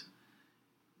ways.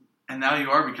 And now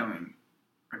you are becoming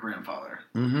a grandfather.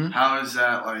 Mm-hmm. How is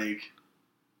that like?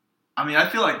 I mean, I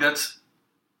feel like that's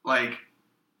like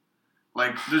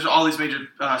there's all these major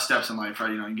steps in life,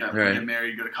 right? You get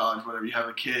married, you go to college, whatever. You have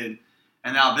a kid,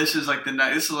 and now this is like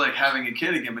this is like having a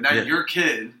kid again. But now your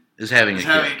kid is having a kid.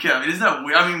 I mean, isn't that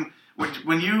weird? I mean,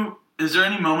 when you is there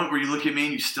any moment where you look at me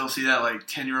and you still see that like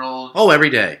 10-year-old? Oh, every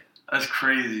day. That's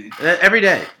crazy. Every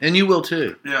day. And you will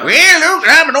too. Yeah. Well, look,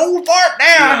 I'm an old fart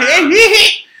now. Yeah.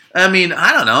 I mean,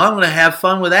 I don't know. I'm going to have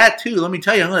fun with that too. Let me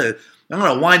tell you, I'm going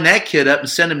to wind that kid up and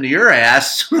send him to your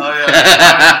ass. Oh,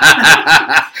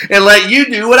 yeah. And let you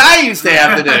do what I used to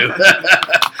have to do.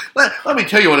 let me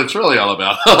tell you what it's really all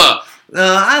about.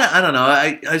 I don't know.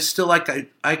 I still, like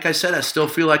I said, I still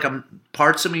feel like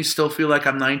parts of me still feel like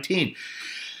I'm 19.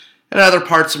 And other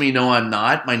parts of me know I'm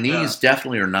not. My knees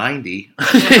definitely are 90.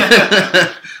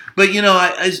 But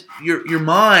your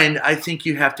mind, I think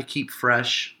you have to keep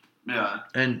fresh. Yeah.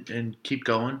 And keep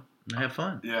going and have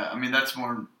fun. Yeah, I mean that's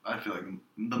more. I feel like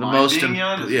the mind most being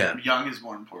young is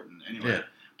more important anyway. Yeah.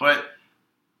 But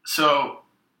so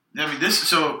I mean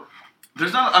so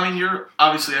there's not. I mean you're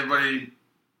obviously everybody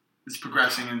is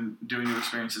progressing and doing new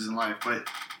experiences in life, but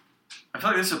I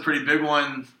feel like this is a pretty big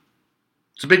one.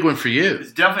 It's a big one for you.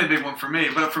 It's definitely a big one for me.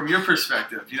 But from your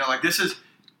perspective, like this is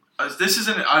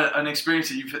an experience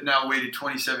that you've now waited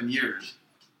 27 years.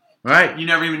 Right. You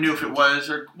never even knew if it was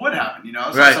or what happened. It's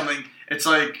right. not something. It's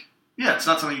like it's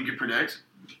not something you could predict.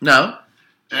 No.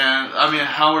 And I mean,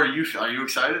 how are you? Are you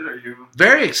excited? Are you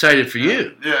very excited for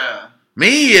you? Yeah.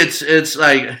 Me, it's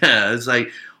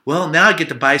like. Well, now I get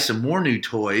to buy some more new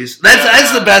toys.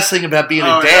 That's the best thing about being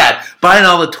a dad. Yeah. Buying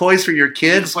all the toys for your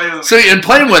kids. Play with them. So and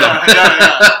playing with them.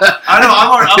 Yeah. I know.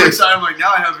 I'm excited. I'm like,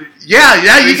 now I have.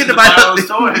 You get to buy those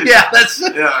toys. Yeah, that's.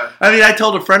 Yeah. I mean, I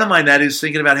told a friend of mine that who's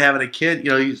thinking about having a kid.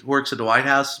 He works at the White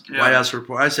House. Yeah. White House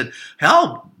report. I said,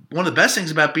 hell, one of the best things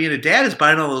about being a dad is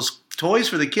buying all those toys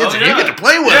for the kids, and you get to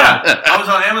play with them. I was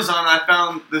on Amazon and I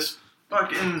found this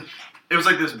fucking. it was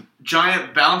like this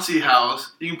giant bouncy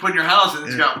house you can put in your house, and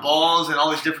it's got balls and all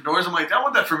these different doors. I'm like, I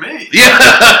want that for me.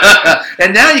 Yeah.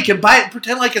 And now you can buy it and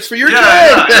pretend like it's for your kid.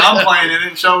 Yeah. And I'm playing in it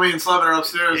and show me and Slevin are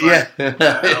upstairs. Like,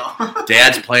 Yeah.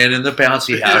 Dad's playing in the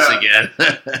bouncy house again.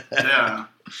 Yeah.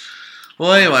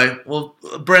 Well, anyway,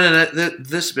 Brennan,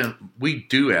 we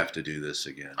do have to do this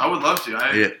again. I would love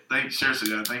to. Thank you,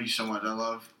 seriously, Dad. Thank you so much. I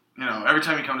love, every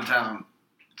time you come to town,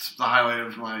 it's the highlight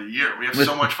of my year. We have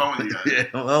so much fun with you guys.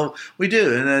 Yeah, well, we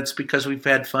do, and that's because we've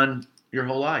had fun your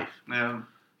whole life. Yeah.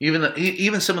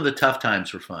 Even some of the tough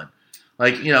times were fun.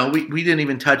 Like, we didn't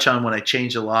even touch on when I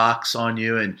changed the locks on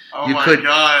you, and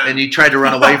God. and you tried to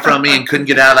run away from me and couldn't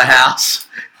get out of the house,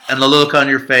 and the look on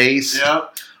your face.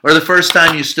 Yep. Or the first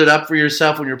time you stood up for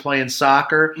yourself when you're playing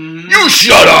soccer. Mm-hmm. You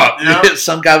shut up! Yep.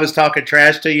 Some guy was talking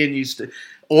trash to you, and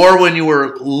or when you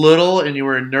were little and you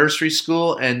were in nursery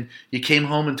school and you came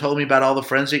home and told me about all the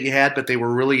friends that you had, but they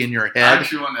were really in your head. I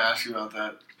actually wanted to ask you about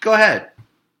that. Go ahead.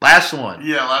 Last one.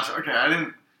 Yeah, okay, I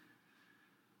didn't...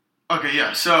 Okay,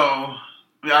 yeah, so...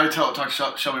 Yeah, I would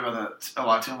show me about that a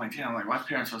lot, too. I'm like, damn, my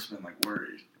parents must have been,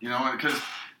 worried. Because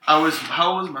I was...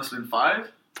 How old was I? Must have been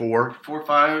 5? 4.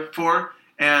 4.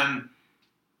 And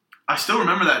I still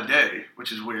remember that day,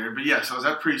 which is weird. But yeah, so I was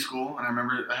at preschool, and I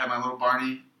remember I had my little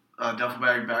Barney duffel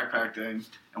bag backpack thing,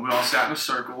 and we all sat in a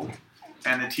circle,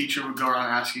 and the teacher would go around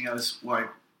asking us,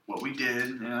 what we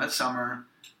did that summer.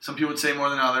 Some people would say more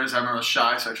than others. I remember I was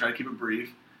shy, so I tried to keep it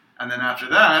brief. And then after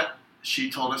that, she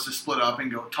told us to split up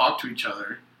and go talk to each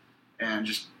other and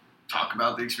just talk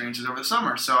about the experiences over the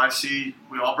summer. So I see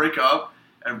we all break up.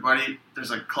 Everybody,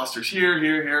 there's clusters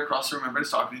here, across the room. Everybody's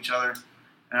talking to each other.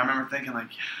 And I remember thinking,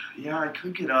 yeah, I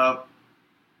could get up.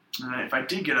 And if I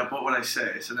did get up, what would I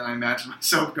say? So then I imagined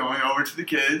myself going over to the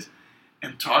kids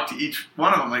and talk to each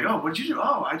one of them. Like, oh, what'd you do?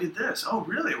 Oh, I did this. Oh,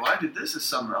 really? Well, I did this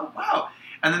summer. Oh, wow.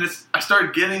 And then I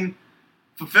started getting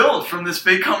fulfilled from this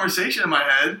fake conversation in my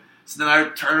head. So then I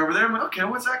turn over there. I'm like, okay,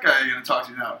 what's that guy going to talk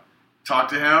to now? Talk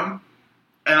to him.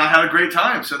 And I had a great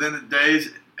time. So then the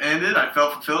days ended. I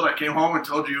felt fulfilled. I came home and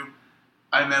told you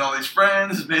I met all these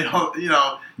friends, told all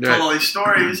these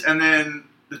stories, and then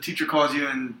the teacher calls you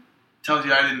and tells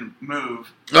you I didn't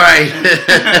move. Right.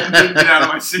 Didn't get out of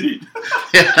my seat.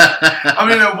 I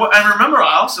mean, I remember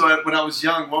also when I was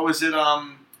young, what was it?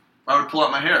 I would pull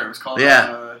out my hair. It was called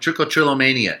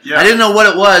trichotillomania. Yeah. I didn't know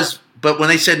what it was, but when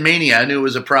they said mania, I knew it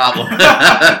was a problem.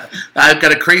 I've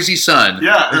got a crazy son.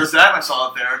 Yeah, there was that. And I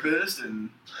saw a therapist, and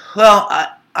well,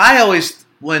 I always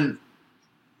your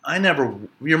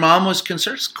mom was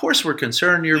concerned. Of course we're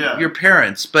concerned, your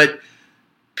parents, but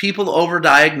people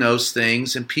overdiagnose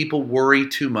things and people worry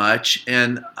too much.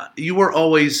 And you were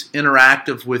always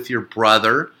interactive with your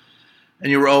brother.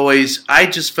 And I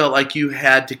just felt like you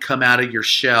had to come out of your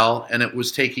shell, and it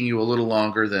was taking you a little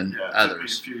longer than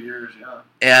others. It took me a few years, yeah.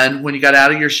 And when you got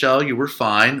out of your shell, you were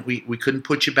fine. We couldn't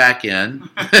put you back in.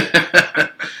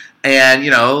 And,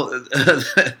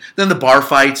 then the bar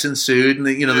fights ensued, and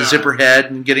the zipper head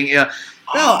and getting, No,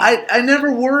 I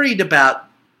never worried about,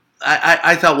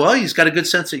 I thought, well, he's got a good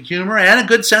sense of humor and a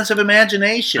good sense of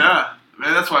imagination. Yeah,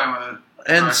 that's why I'm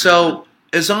And so,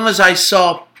 as long as I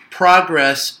saw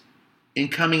progress in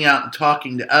coming out and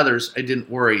talking to others, I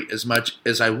didn't worry as much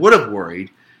as I would have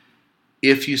worried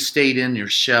if you stayed in your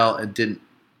shell and didn't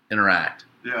interact.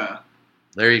 Yeah.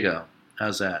 There you go.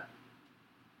 How's that?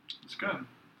 It's good.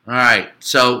 All right,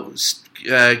 so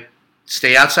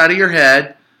stay outside of your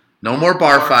head. No more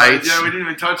bar fights. Yeah, we didn't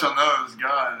even touch on those.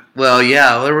 God. Well,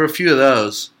 yeah, there were a few of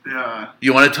those. Yeah.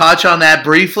 You want to touch on that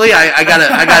briefly? I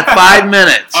got 5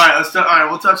 minutes. All right,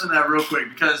 we'll touch on that real quick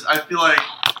because I feel like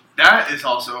that is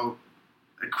also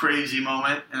a crazy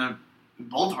moment in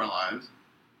both of our lives.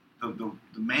 The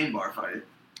main bar fight.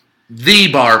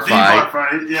 The bar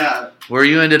fight. Yeah. Where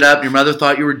you ended up, your mother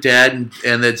thought you were dead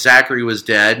and that Zachary was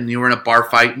dead, and you were in a bar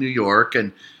fight in New York.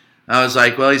 And I was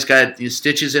like, well, he's got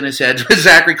stitches in his head.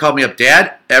 Zachary called me up,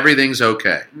 Dad, everything's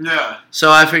okay. Yeah.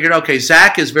 So I figured, okay,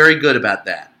 Zach is very good about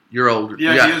that. You're older.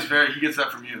 Yeah, he is he gets that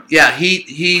from you. Yeah,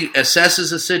 he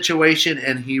assesses the situation,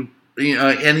 and he's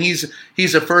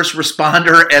a first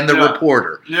responder and the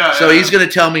reporter. Yeah. So he's going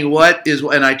to tell me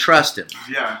and I trust him.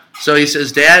 Yeah. So he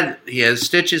says, Dad, he has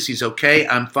stitches. He's okay.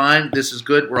 I'm fine. This is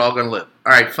good. We're all going to live.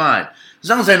 All right, fine. As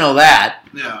long as I know that,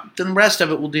 then the rest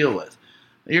of it we'll deal with.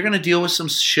 You're going to deal with some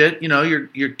shit.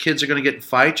 Your kids are going to get in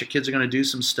fights. Your kids are going to do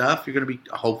some stuff. You're going to be,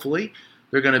 hopefully,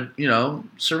 they're going to,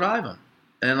 survive them.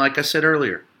 And like I said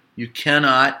earlier, you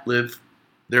cannot live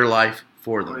their life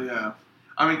for them. Oh, yeah.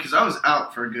 I mean, because I was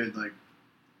out for a good,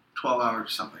 12 hours or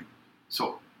something.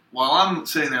 So while I'm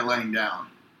sitting there laying down,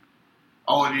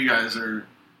 all of you guys are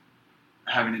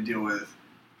having to deal with,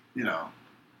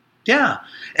 Yeah.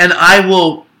 And I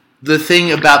will, the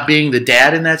thing about being the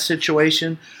dad in that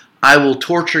situation, I will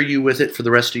torture you with it for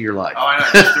the rest of your life. Oh, I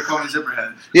know. They're calling me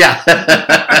Zipperhead. Yeah.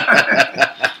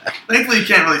 Thankfully, you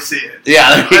can't really see it.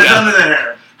 Yeah. It's under the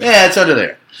hair. Yeah, it's under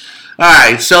there. All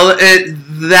right, so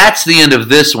that's the end of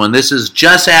this one. This is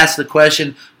Just Ask the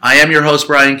Question. I am your host,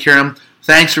 Brennan Karem.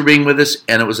 Thanks for being with us,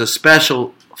 and it was a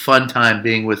special, fun time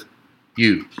being with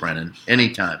you, Brennan.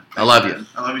 Anytime. I love you.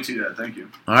 I love you too, Dad. Thank you.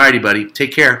 All righty, buddy.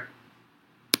 Take care.